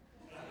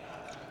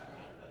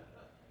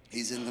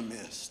 He's in the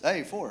midst.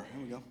 Hey, 4.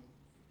 Here we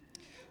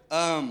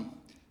go.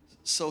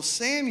 So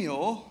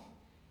Samuel,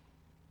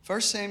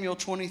 1 Samuel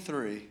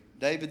 23,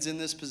 David's in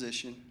this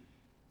position.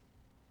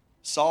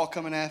 Saul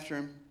coming after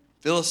him.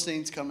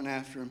 Philistines coming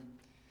after him.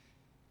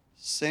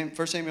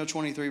 1 Samuel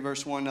 23,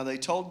 verse 1. Now they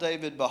told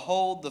David,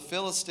 behold, the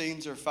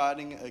Philistines are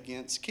fighting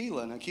against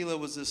Keilah. Now Keilah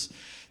was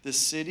this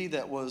city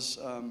that was,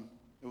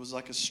 it was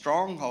like a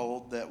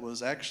stronghold that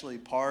was actually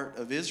part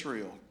of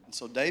Israel. And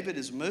so David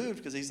is moved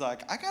because he's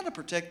like, I got to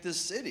protect this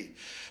city.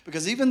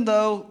 Because even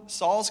though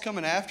Saul's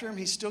coming after him,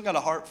 he's still got a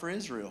heart for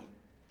Israel.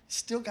 He's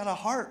still got a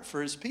heart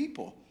for his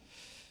people.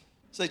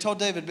 So they told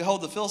David,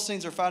 behold, the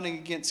Philistines are fighting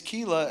against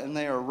Keilah, and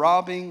they are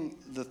robbing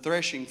the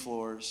threshing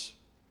floors.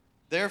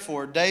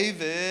 Therefore,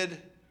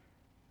 David...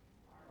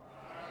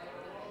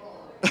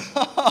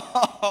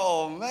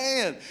 Oh,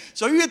 man.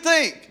 So you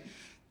think,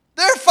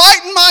 they're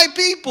fighting my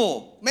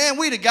people. Man,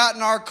 we'd have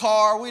gotten our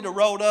car, we'd have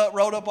rolled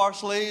up our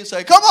sleeves,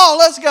 say, come on,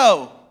 let's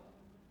go.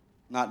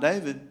 Not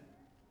David.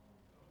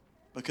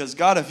 Because,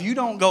 God, if you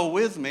don't go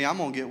with me, I'm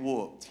going to get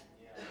whooped.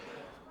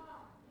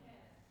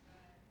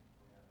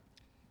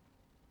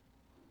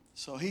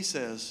 So he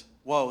says,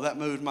 whoa, that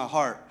moved my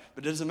heart.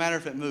 But it doesn't matter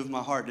if it moved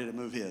my heart, did it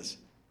move his?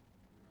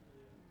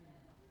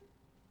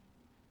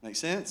 Make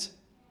sense?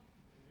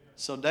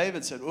 So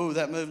David said, ooh,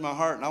 that moved my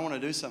heart and I want to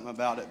do something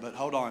about it, but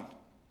hold on.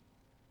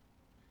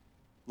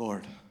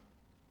 Lord,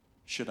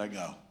 should I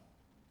go?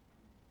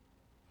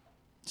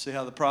 See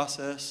how the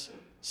process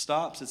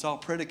stops? It's all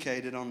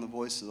predicated on the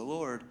voice of the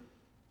Lord,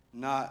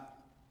 not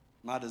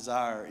my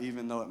desire,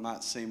 even though it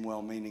might seem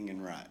well-meaning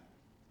and right.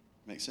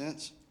 Make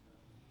sense?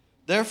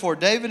 Therefore,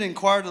 David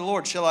inquired of the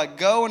Lord, shall I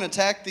go and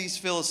attack these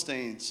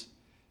Philistines?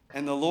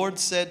 And the Lord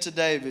said to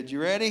David,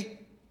 you ready?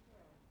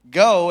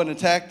 Go and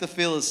attack the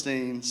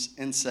Philistines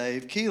and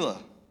save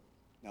Keilah.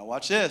 Now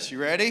watch this.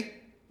 You ready?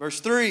 Verse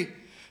 3.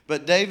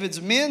 But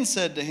David's men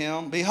said to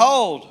him,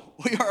 behold,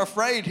 we are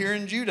afraid here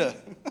in Judah.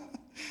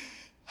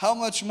 How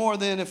much more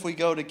then if we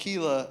go to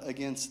Keilah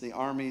against the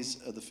armies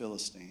of the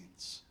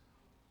Philistines?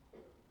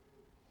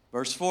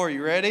 Verse 4.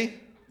 You ready?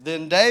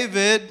 Then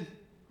David...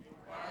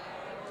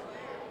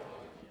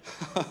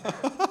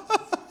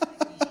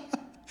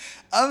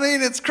 I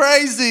mean, it's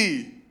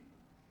crazy.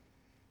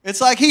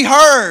 It's like he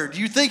heard.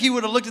 You think he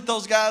would have looked at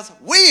those guys?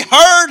 We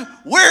heard,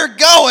 we're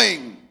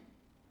going.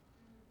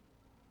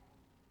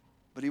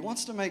 But he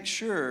wants to make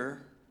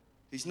sure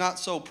he's not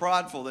so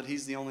prideful that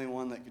he's the only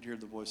one that could hear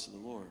the voice of the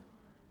Lord.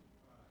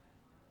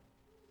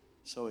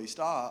 So he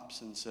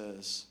stops and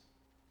says,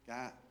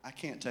 God, I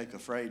can't take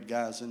afraid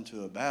guys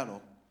into a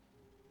battle.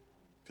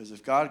 Because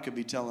if God could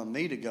be telling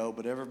me to go,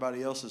 but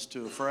everybody else is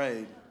too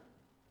afraid,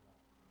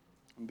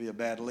 I'm going to be a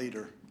bad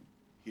leader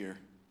here.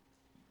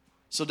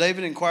 So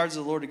David inquires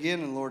of the Lord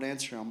again, and the Lord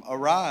answered him,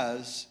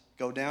 arise,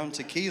 go down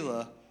to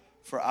Keilah,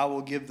 for I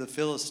will give the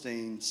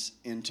Philistines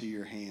into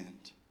your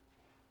hand.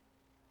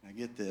 Now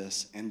get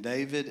this. And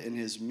David and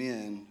his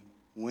men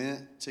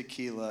went to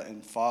Keilah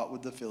and fought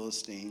with the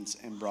Philistines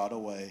and brought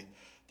away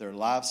their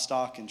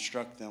livestock and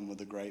struck them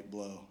with a great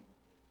blow.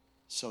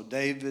 So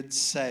David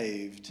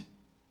saved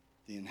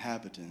the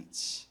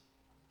inhabitants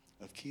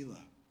of Keilah.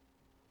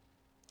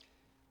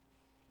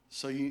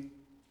 So you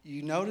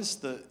notice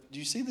do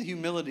you see the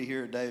humility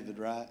here of David,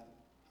 right?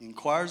 He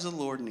inquires of the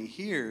Lord and he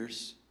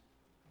hears.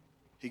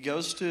 He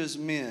goes to his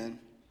men.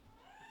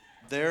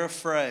 They're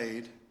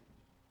afraid.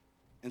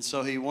 And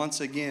so he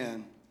once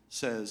again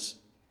says,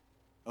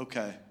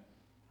 okay,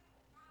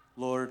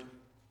 Lord,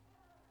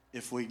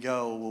 if we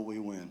go, will we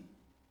win?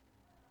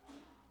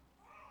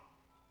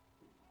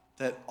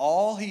 That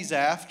all he's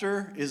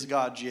after is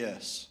God's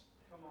yes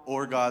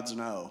or God's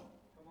no.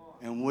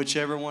 And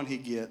whichever one he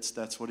gets,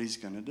 that's what he's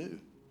going to do.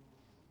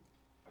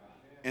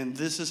 And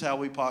this is how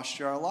we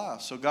posture our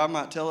lives. So God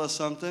might tell us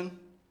something,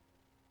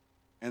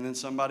 and then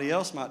somebody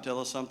else might tell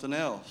us something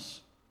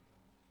else.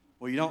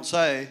 Well, you don't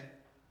say,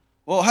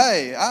 well,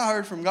 hey, I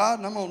heard from God,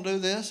 and I'm going to do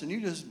this, and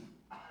you just...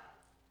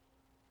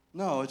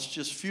 No, it's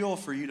just fuel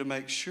for you to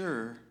make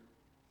sure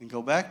and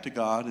go back to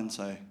God and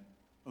say,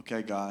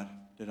 okay, God,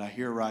 did I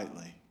hear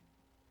rightly?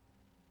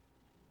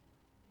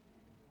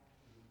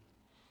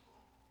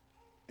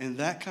 And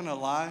that kind of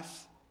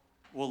life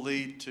will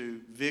lead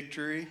to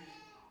victory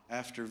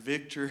after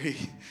victory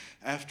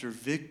after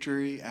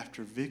victory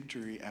after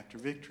victory after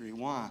victory.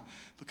 Why?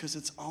 Because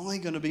it's only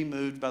going to be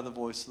moved by the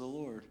voice of the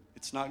Lord.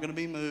 It's not going to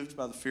be moved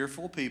by the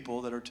fearful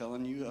people that are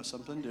telling you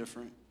something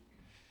different.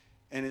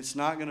 And it's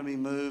not going to be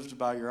moved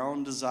by your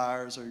own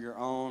desires or your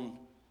own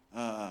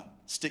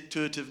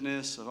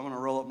stick-to-itiveness of I'm going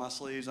to roll up my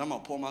sleeves, I'm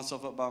going to pull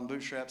myself up by my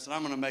bootstraps, and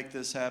I'm going to make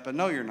this happen.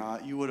 No, you're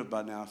not. You would have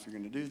by now if you're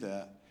going to do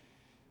that.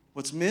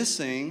 What's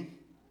missing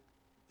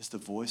is the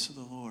voice of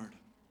the Lord,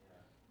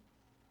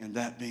 and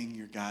that being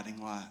your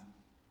guiding light.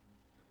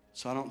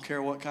 So I don't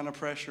care what kind of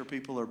pressure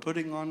people are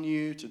putting on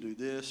you to do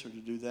this or to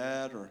do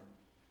that, or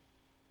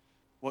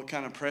what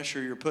kind of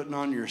pressure you're putting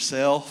on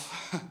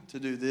yourself to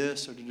do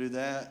this or to do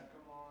that.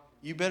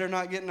 You better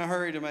not get in a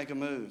hurry to make a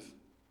move.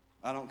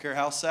 I don't care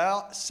how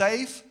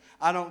safe.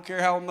 I don't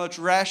care how much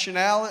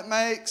rationale it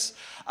makes.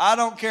 I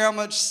don't care how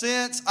much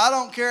sense. I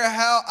don't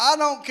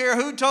care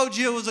who told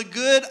you it was a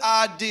good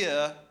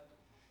idea.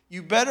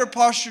 You better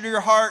posture your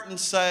heart and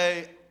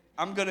say,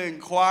 I'm going to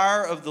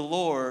inquire of the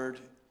Lord,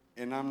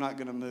 and I'm not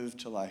going to move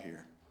till I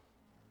hear.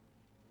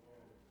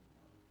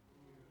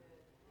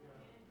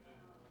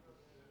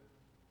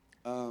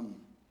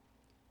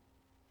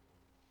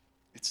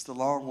 It's the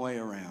long way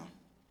around.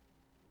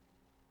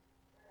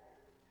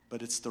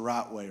 But it's the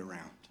right way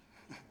around.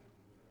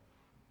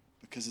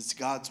 Because it's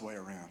God's way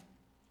around.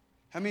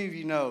 How many of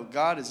you know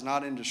God is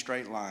not into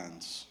straight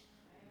lines?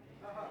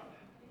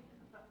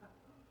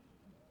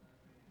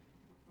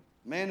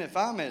 Man, if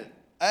I'm at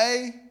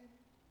A,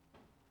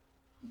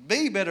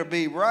 B better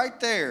be right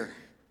there.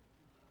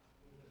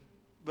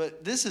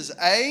 But this is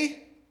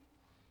A,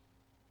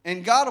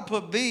 and God will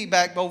put B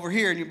back over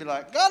here, and you'll be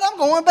like, God, I'm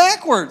going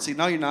backwards. See,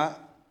 no, you're not.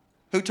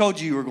 Who told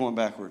you were going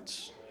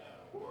backwards?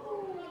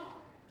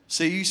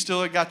 See, you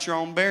still got your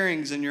own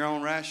bearings and your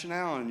own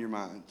rationale in your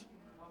mind.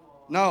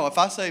 No, if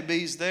I say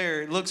B's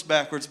there, it looks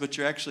backwards, but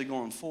you're actually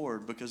going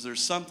forward because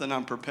there's something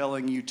I'm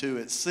propelling you to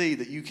at C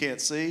that you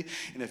can't see.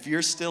 And if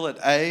you're still at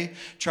A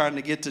trying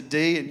to get to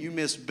D and you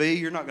miss B,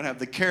 you're not going to have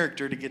the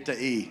character to get to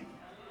E.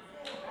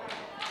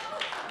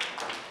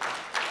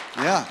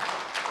 Yeah.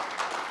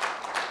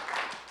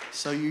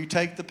 So you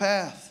take the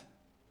path.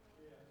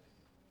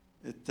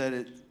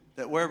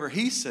 That wherever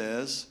He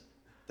says,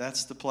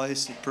 that's the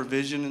place of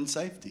provision and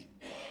safety.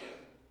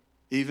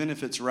 Even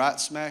if it's right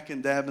smack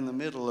and dab in the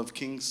middle of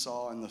King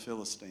Saul and the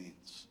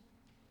Philistines.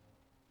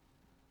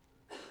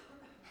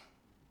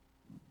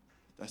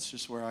 That's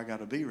just where I got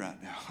to be right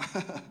now.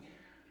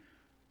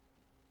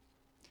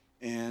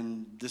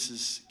 And this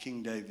is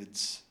King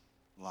David's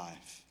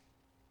life.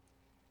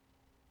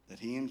 That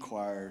he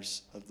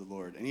inquires of the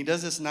Lord. And he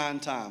does this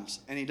 9 times.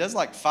 And he does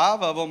like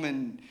 5 of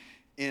them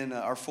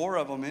or 4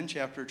 of them in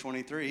chapter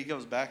 23. He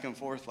goes back and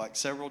forth like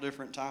several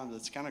different times.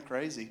 It's kind of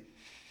crazy.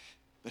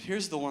 But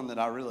here's the one that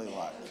I really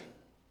like.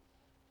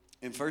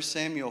 In 1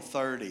 Samuel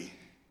 30,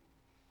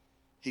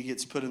 he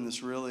gets put in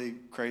this really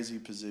crazy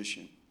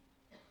position.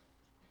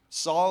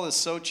 Saul is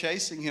so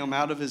chasing him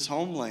out of his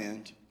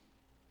homeland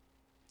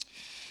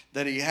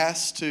that he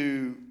has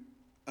to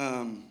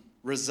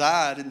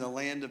reside in the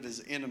land of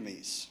his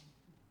enemies,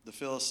 the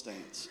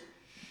Philistines.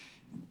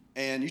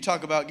 And you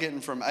talk about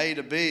getting from A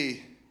to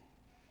B.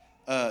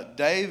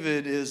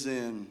 David is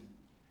in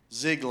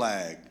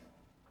Ziklag,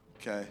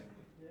 okay?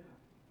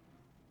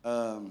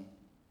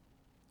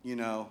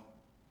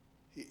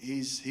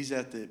 He's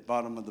at the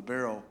bottom of the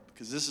barrel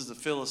because this is the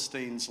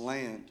Philistines'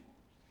 land.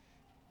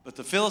 But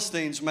the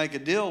Philistines make a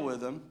deal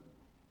with him,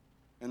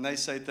 and they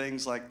say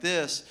things like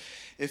this: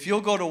 if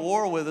you'll go to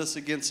war with us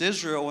against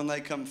Israel when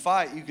they come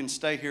fight, you can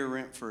stay here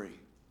rent-free.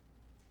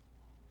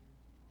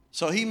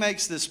 So he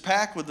makes this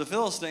pact with the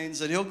Philistines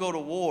that he'll go to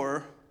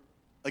war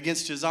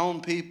against his own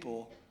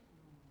people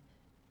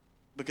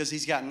because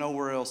he's got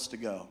nowhere else to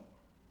go.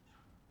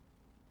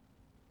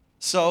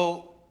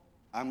 So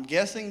I'm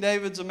guessing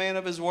David's a man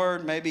of his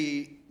word.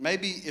 Maybe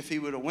if he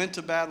would have went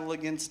to battle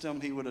against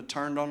them, he would have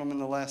turned on them in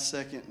the last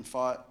second and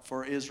fought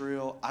for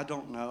Israel. I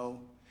don't know.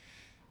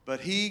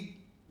 But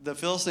the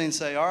Philistines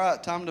say, all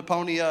right, time to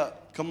pony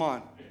up. Come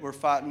on, we're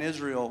fighting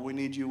Israel. We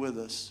need you with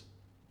us.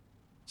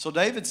 So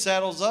David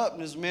saddles up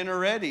and his men are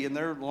ready and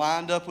they're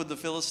lined up with the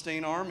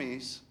Philistine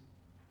armies.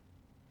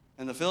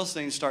 And the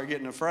Philistines start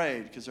getting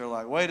afraid because they're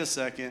like, wait a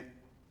second.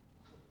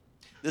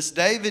 This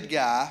David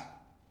guy,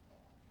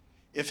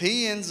 if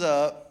he ends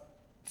up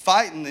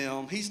fighting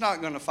them, he's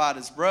not going to fight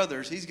his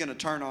brothers. He's going to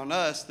turn on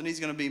us. Then he's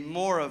going to be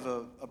more of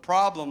a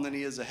problem than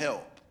he is a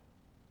help.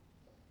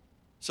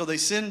 So they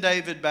send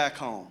David back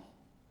home.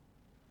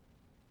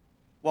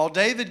 While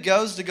David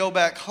goes to go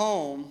back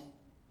home,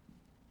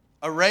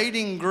 a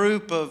raiding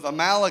group of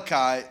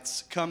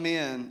Amalekites come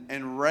in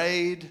and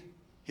raid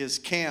his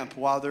camp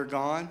while they're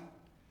gone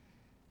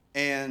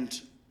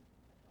and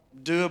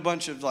do a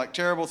bunch of like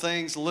terrible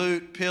things,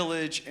 loot,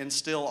 pillage, and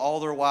steal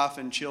all their wife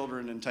and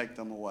children and take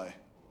them away.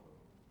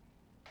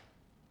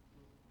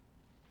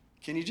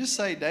 Can you just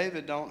say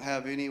David don't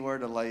have anywhere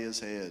to lay his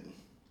head,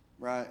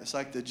 right? It's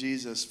like the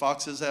Jesus.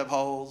 Foxes have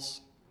holes,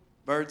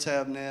 birds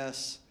have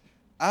nests.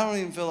 I don't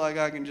even feel like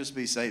I can just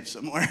be safe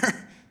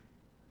somewhere.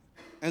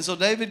 And so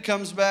David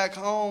comes back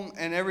home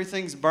and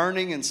everything's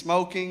burning and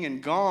smoking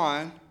and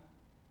gone.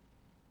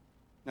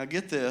 Now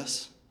get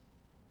this.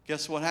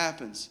 Guess what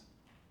happens?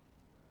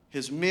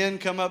 His men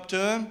come up to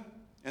him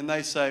and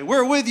they say,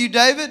 "We're with you,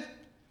 David.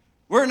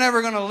 We're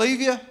never going to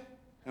leave you,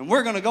 and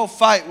we're going to go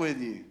fight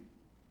with you."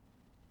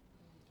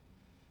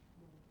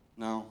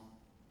 No.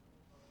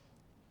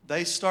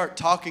 They start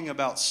talking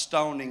about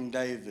stoning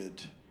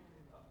David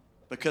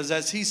because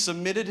as he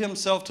submitted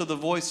himself to the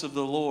voice of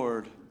the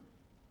Lord,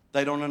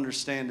 they don't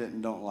understand it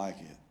and don't like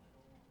it.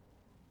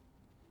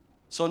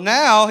 So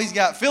now he's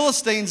got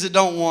Philistines that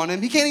don't want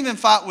him. He can't even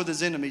fight with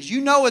his enemies.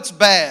 You know it's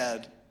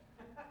bad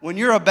when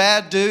you're a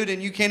bad dude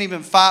and you can't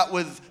even fight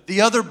with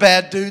the other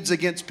bad dudes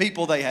against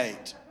people they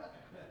hate.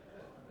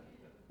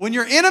 When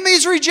your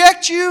enemies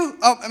reject you,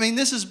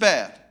 this is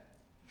bad.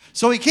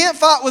 So he can't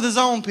fight with his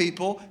own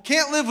people,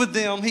 can't live with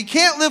them, he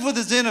can't live with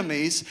his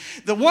enemies.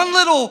 The one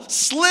little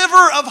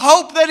sliver of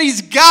hope that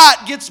he's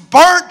got gets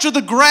burnt to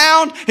the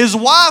ground. His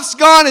wife's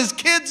gone, his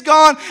kid's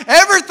gone,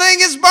 everything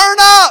is burned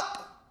up.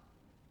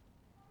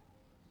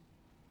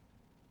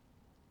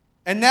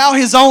 And now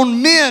his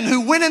own men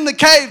who went in the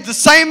cave, the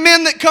same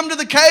men that come to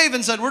the cave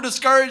and said, "We're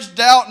discouraged,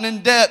 doubt, and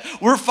in debt.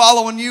 We're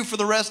following you for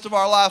the rest of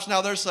our lives."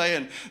 Now they're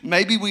saying,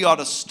 maybe we ought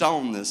to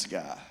stone this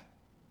guy.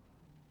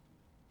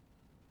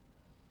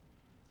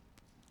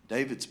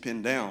 David's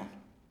pinned down.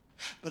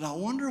 But I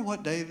wonder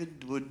what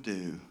David would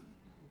do.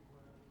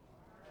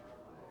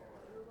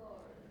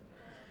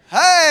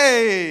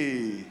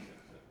 Hey!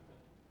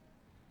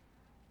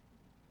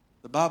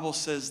 The Bible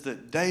says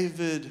that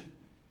David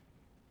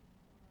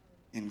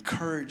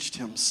encouraged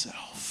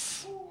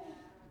himself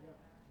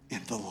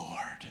in the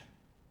Lord.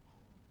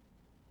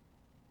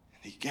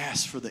 And he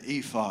gasps for the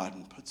ephod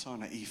and puts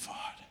on an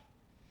ephod,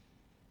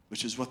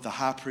 which is what the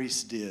high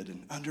priest did.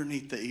 And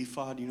underneath the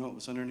ephod, you know what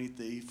was underneath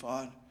the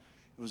ephod?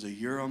 It was a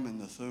Urim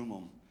and the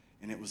Thummim,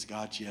 and it was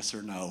God's yes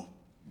or no.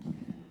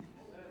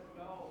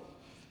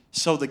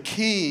 So the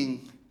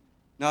king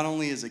not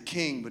only is a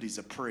king, but he's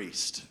a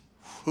priest.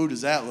 Who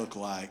does that look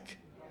like?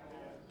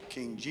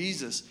 King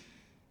Jesus.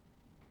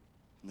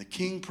 And the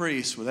king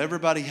priest, with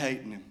everybody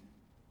hating him,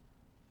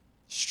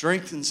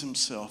 strengthens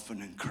himself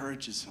and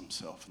encourages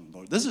himself in the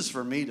Lord. This is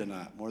for me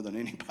tonight more than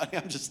anybody.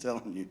 I'm just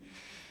telling you.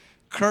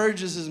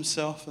 Encourages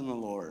himself in the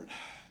Lord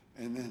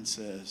and then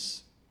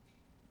says,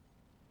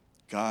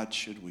 "God,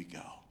 should we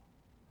go?"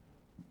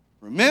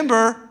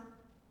 Remember,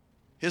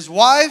 his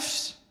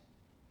wife's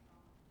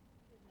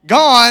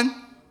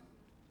gone,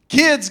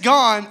 kids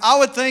gone. I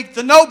would think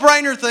the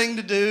no-brainer thing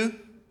to do.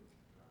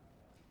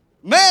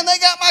 Man, they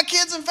got my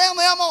kids and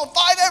family. I'm going to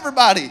fight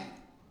everybody.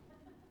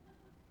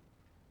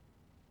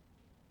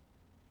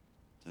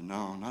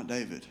 No, not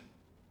David.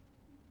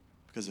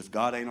 Because if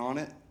God ain't on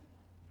it,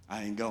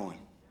 I ain't going.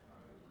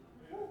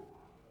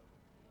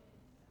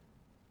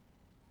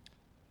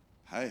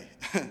 Hey,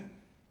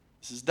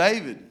 this is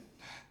David.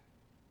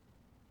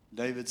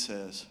 David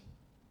says,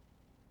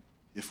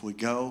 "If we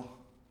go,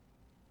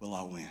 will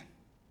I win?"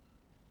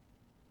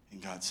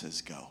 And God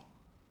says, "Go."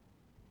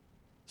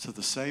 So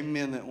the same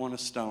men that want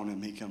to stone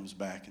him, he comes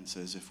back and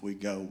says, "If we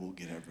go, we'll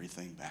get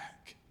everything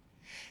back."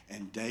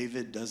 And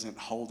David doesn't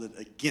hold it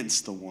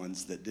against the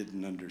ones that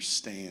didn't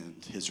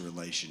understand his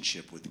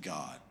relationship with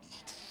God.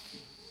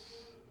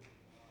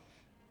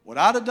 What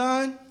I'd have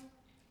done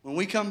when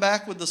we come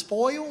back with the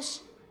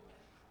spoils,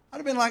 I'd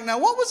have been like, "Now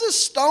what was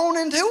this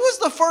stoning? Who was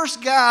the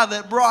first guy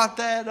that brought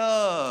that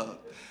up?"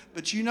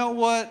 But you know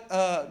what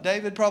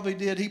David probably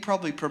did? He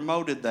probably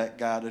promoted that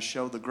guy to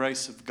show the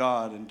grace of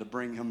God and to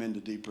bring him into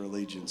deeper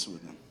allegiance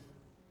with him.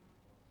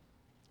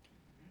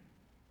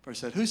 He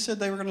said, "Who said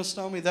they were going to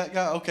stone me? That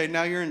guy? Okay,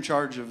 now you're in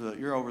charge of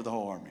you're over the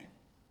whole army."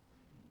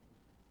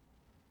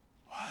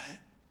 What?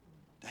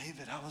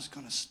 David, I was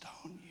going to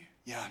stone you.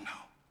 Yeah, I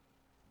know.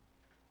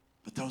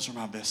 But those are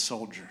my best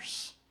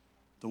soldiers,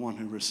 the one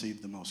who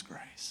received the most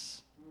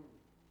grace.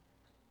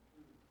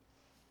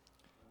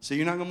 See,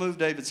 you're not going to move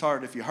David's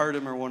heart if you hurt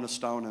him or want to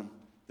stone him.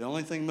 The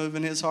only thing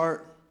moving his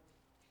heart,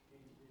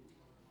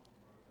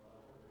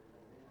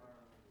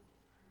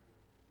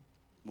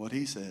 what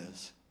he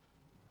says.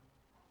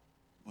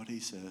 What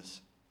he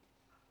says.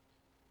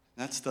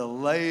 That's the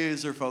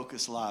laser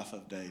focused life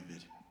of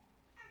David.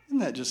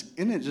 Isn't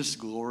it just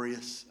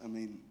glorious? I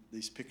mean,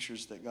 these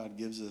pictures that God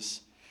gives us.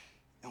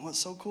 And what's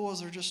so cool is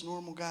they're just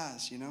normal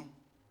guys, you know?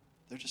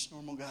 They're just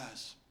normal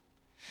guys.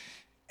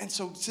 And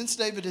so since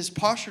David has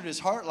postured his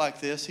heart like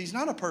this, he's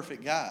not a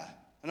perfect guy.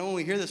 I know when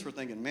we hear this, we're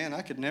thinking, man,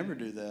 I could never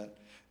do that.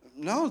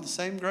 No, the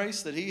same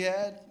grace that he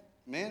had,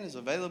 man, is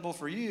available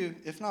for you,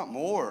 if not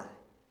more,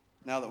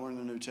 now that we're in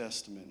the New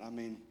Testament. I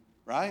mean,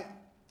 right?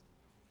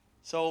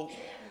 So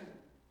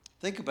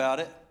think about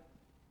it.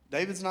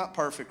 David's not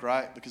perfect,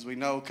 right? Because we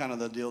know kind of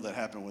the deal that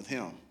happened with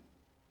him,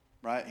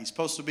 right? He's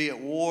supposed to be at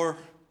war.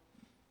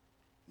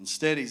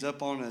 Instead, he's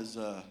up on his,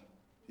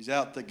 he's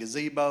out the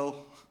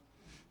gazebo,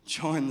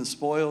 enjoying the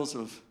spoils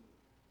of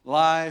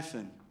life.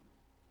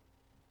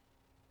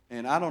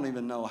 And I don't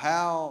even know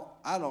how,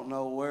 I don't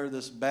know where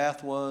this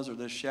bath was or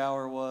this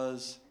shower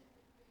was.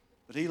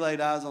 But he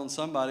laid eyes on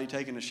somebody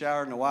taking a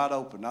shower in the wide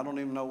open. I don't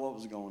even know what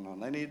was going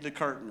on. They needed a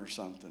curtain or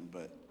something.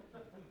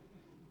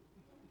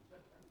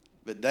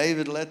 But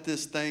David let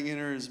this thing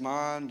enter his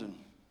mind, and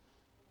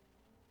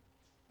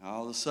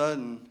all of a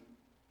sudden,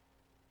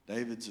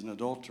 David's an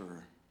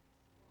adulterer.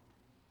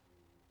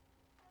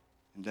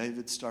 And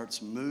David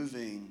starts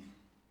moving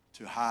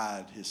to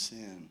hide his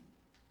sin.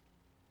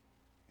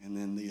 And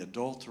then the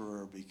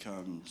adulterer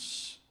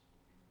becomes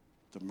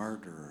the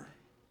murderer.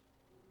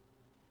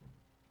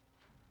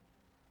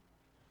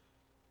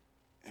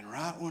 And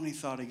right when he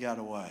thought he got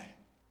away,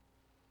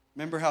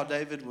 remember how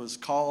David was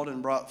called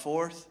and brought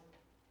forth?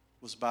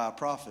 Was by a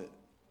prophet,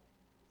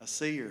 a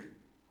seer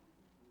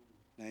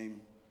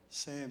named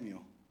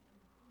Samuel.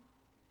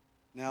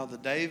 Now the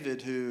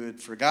David who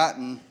had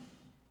forgotten,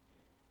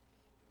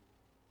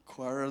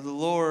 Inquire of the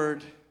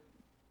Lord,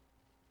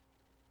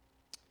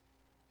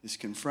 is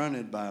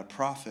confronted by a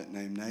prophet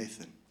named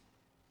Nathan.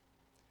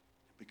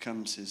 It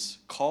becomes his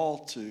call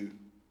to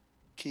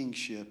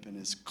kingship and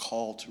his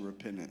call to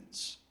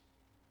repentance.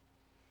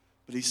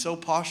 But he so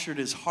postured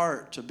his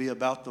heart to be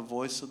about the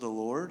voice of the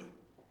Lord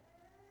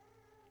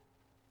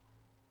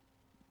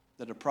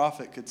that a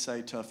prophet could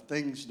say tough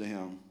things to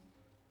him,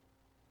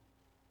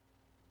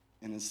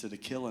 and instead of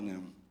killing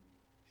him,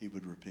 he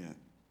would repent.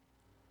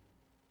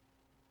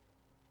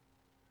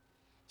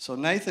 So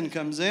Nathan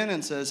comes in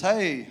and says,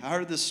 hey, I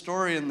heard this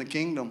story in the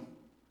kingdom.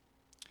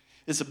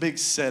 It's a big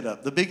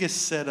setup, the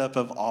biggest setup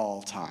of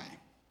all time.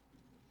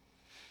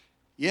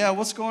 Yeah,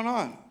 what's going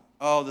on?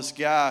 Oh, this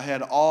guy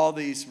had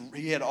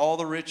he had all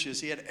the riches.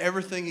 He had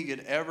everything he could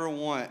ever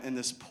want. And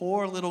this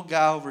poor little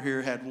guy over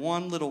here had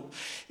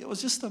it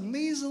was just a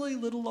measly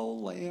little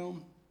old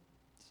lamb.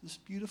 This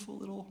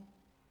beautiful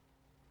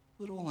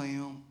little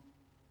lamb.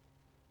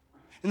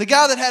 And the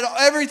guy that had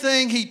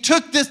everything, he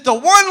took the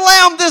one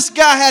lamb this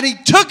guy had, he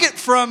took it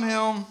from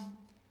him.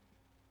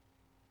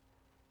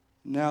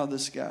 Now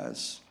this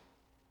guy's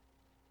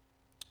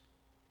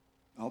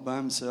all by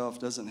himself,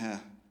 doesn't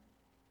have.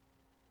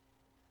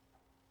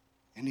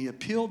 And he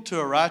appealed to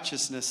a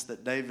righteousness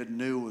that David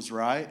knew was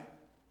right.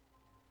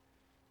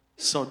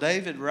 So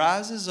David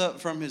rises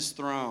up from his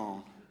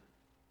throne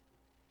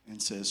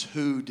and says,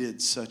 who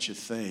did such a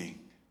thing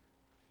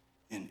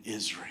in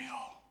Israel?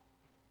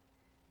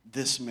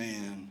 This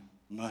man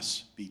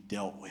must be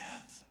dealt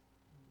with.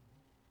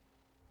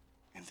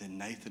 And then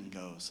Nathan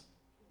goes,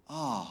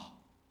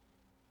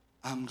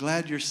 I'm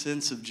glad your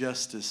sense of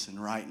justice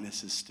and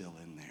rightness is still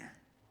in there.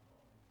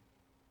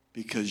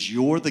 Because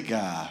you're the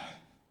guy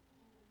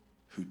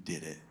who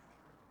did it.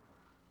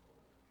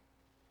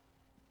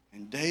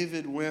 And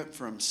David went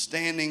from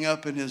standing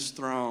up in his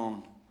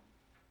throne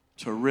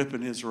to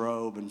ripping his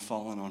robe and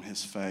falling on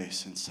his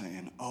face and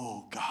saying,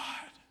 oh God,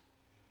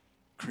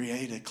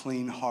 create a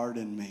clean heart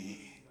in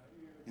me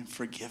and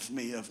forgive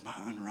me of my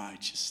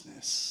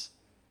unrighteousness.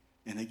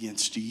 And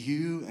against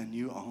you and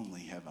you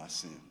only have I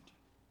sinned.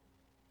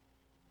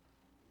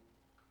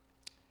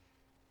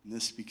 And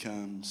this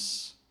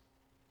becomes,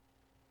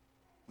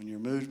 when you're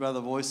moved by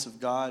the voice of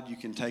God, you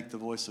can take the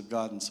voice of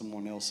God in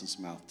someone else's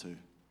mouth too.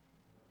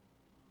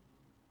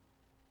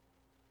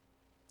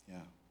 Yeah.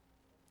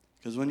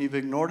 Because when you've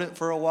ignored it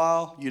for a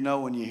while, you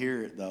know when you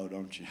hear it though,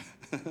 don't you?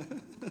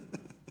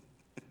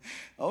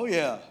 Oh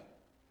yeah.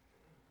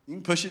 You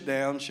can push it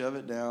down, shove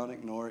it down,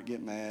 ignore it,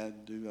 get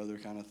mad, do other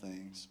kind of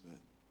things. But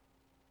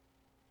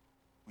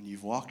when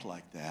you've walked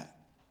like that,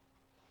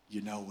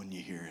 you know when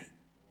you hear it.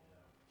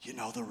 You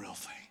know the real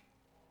thing.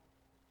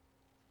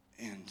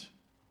 And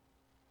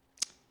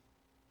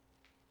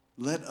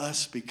let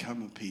us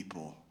become a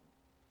people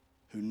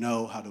who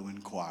know how to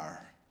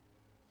inquire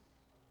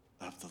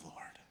of the Lord.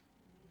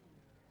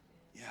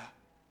 Yeah.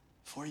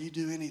 Before you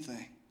do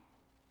anything,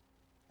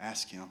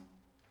 ask him.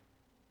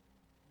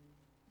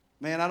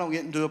 Man, I don't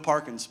get into a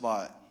parking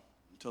spot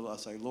until I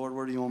say, Lord,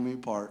 where do you want me to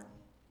park?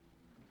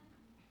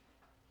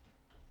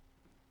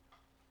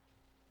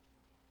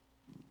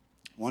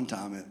 One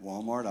time at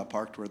Walmart, I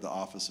parked where the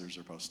officers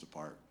are supposed to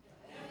park.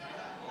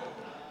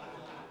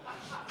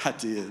 I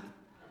did.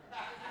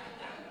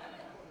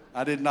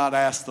 I did not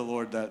ask the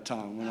Lord that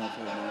time.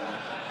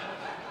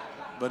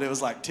 But it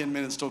was like 10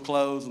 minutes till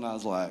close, and I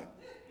was like,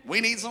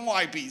 we need some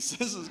wipies.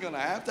 This is going to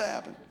have to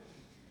happen.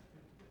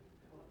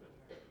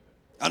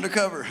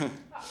 Undercover.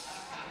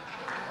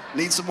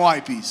 Need some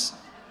wipies.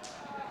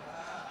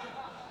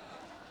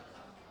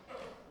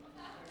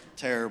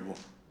 Terrible.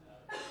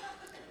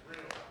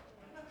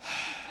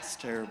 It's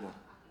terrible.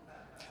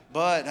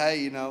 But,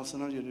 hey,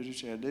 sometimes you do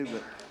what you got to do.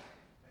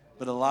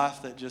 But a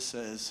life that just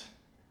says,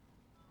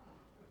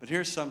 but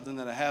here's something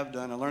that I have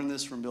done. I learned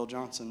this from Bill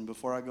Johnson.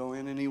 Before I go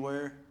in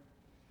anywhere,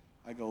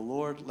 I go,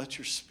 Lord, let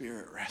your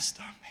spirit rest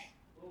on me.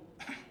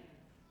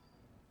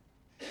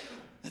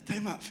 That they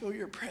might feel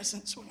your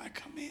presence when I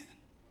come in.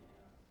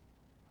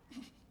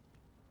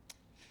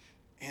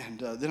 And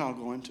then I'll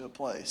go into a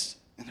place.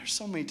 And there's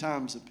so many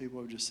times that people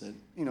have just said,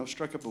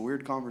 struck up a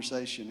weird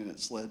conversation and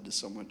it's led to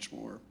so much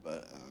more.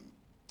 But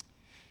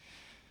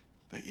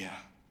But yeah,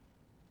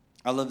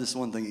 I love this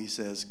one thing he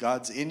says,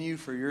 God's in you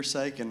for your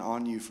sake and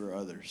on you for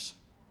others.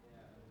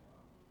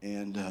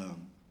 And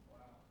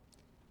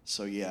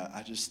so yeah,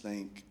 I just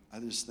think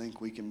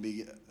we can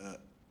be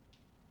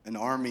an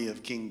army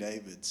of King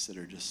Davids that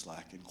are just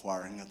like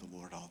inquiring of the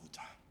Lord all the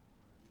time.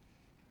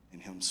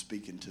 And him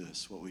speaking to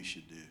us what we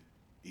should do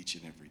each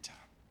and every time.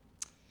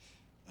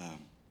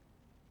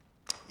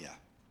 Yeah.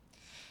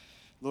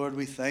 Lord,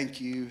 we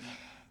thank you.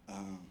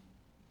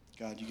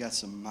 God, you got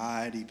some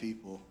mighty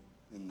people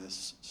in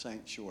this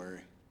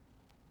sanctuary.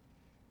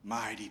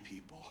 Mighty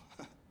people.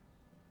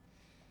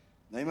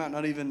 They might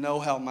not even know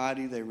how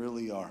mighty they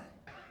really are.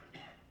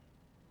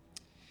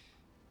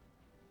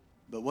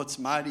 But what's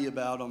mighty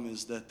about them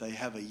is that they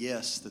have a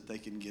yes that they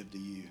can give to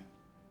you.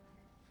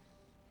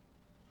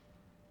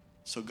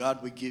 So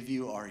God, we give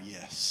you our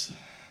yes.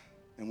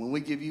 And when we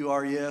give you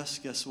our yes,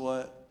 guess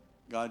what?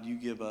 God, you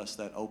give us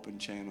that open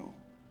channel.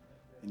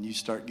 And you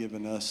start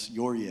giving us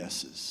your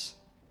yeses.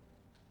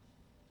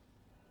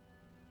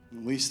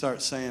 When we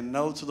start saying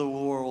no to the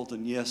world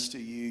and yes to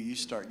you, you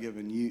start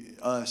giving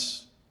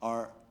us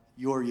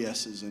your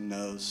yeses and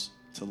nos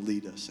to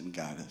lead us and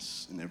guide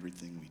us in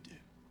everything we do.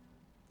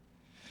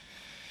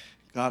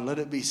 God, let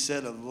it be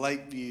said of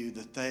Lakeview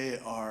that they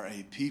are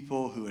a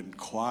people who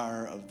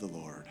inquire of the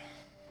Lord.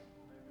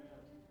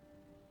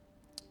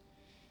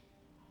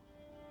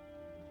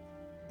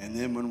 And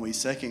then when we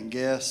second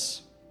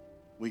guess,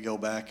 we go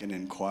back and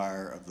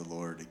inquire of the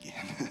Lord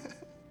again.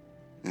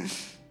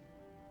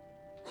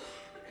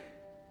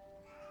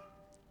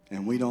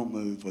 And we don't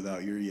move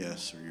without your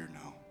yes or your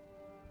no.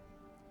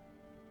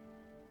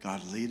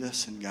 God, lead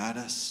us and guide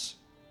us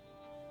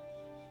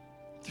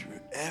through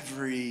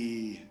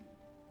every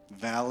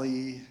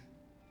valley.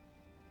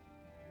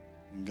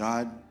 And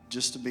God,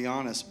 just to be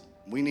honest,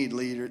 we need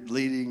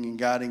leading and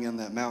guiding in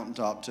that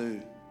mountaintop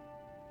too.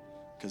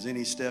 Because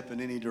any step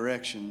in any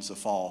direction is a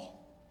fall.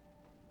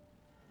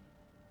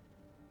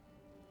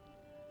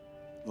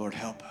 Lord,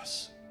 help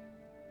us.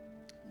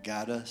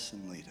 Guide us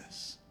and lead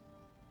us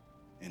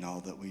in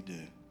all that we do.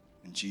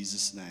 In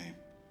Jesus' name,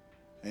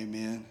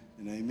 amen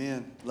and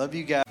amen. Love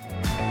you guys.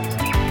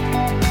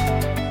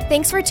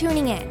 Thanks for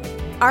tuning in.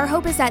 Our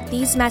hope is that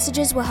these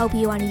messages will help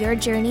you on your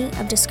journey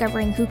of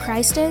discovering who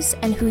Christ is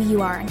and who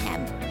you are in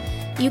Him.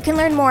 You can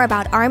learn more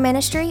about our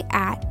ministry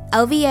at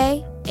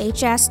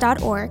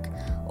lvahs.org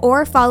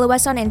or follow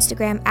us on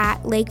Instagram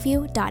at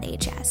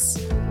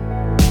lakeview.hs.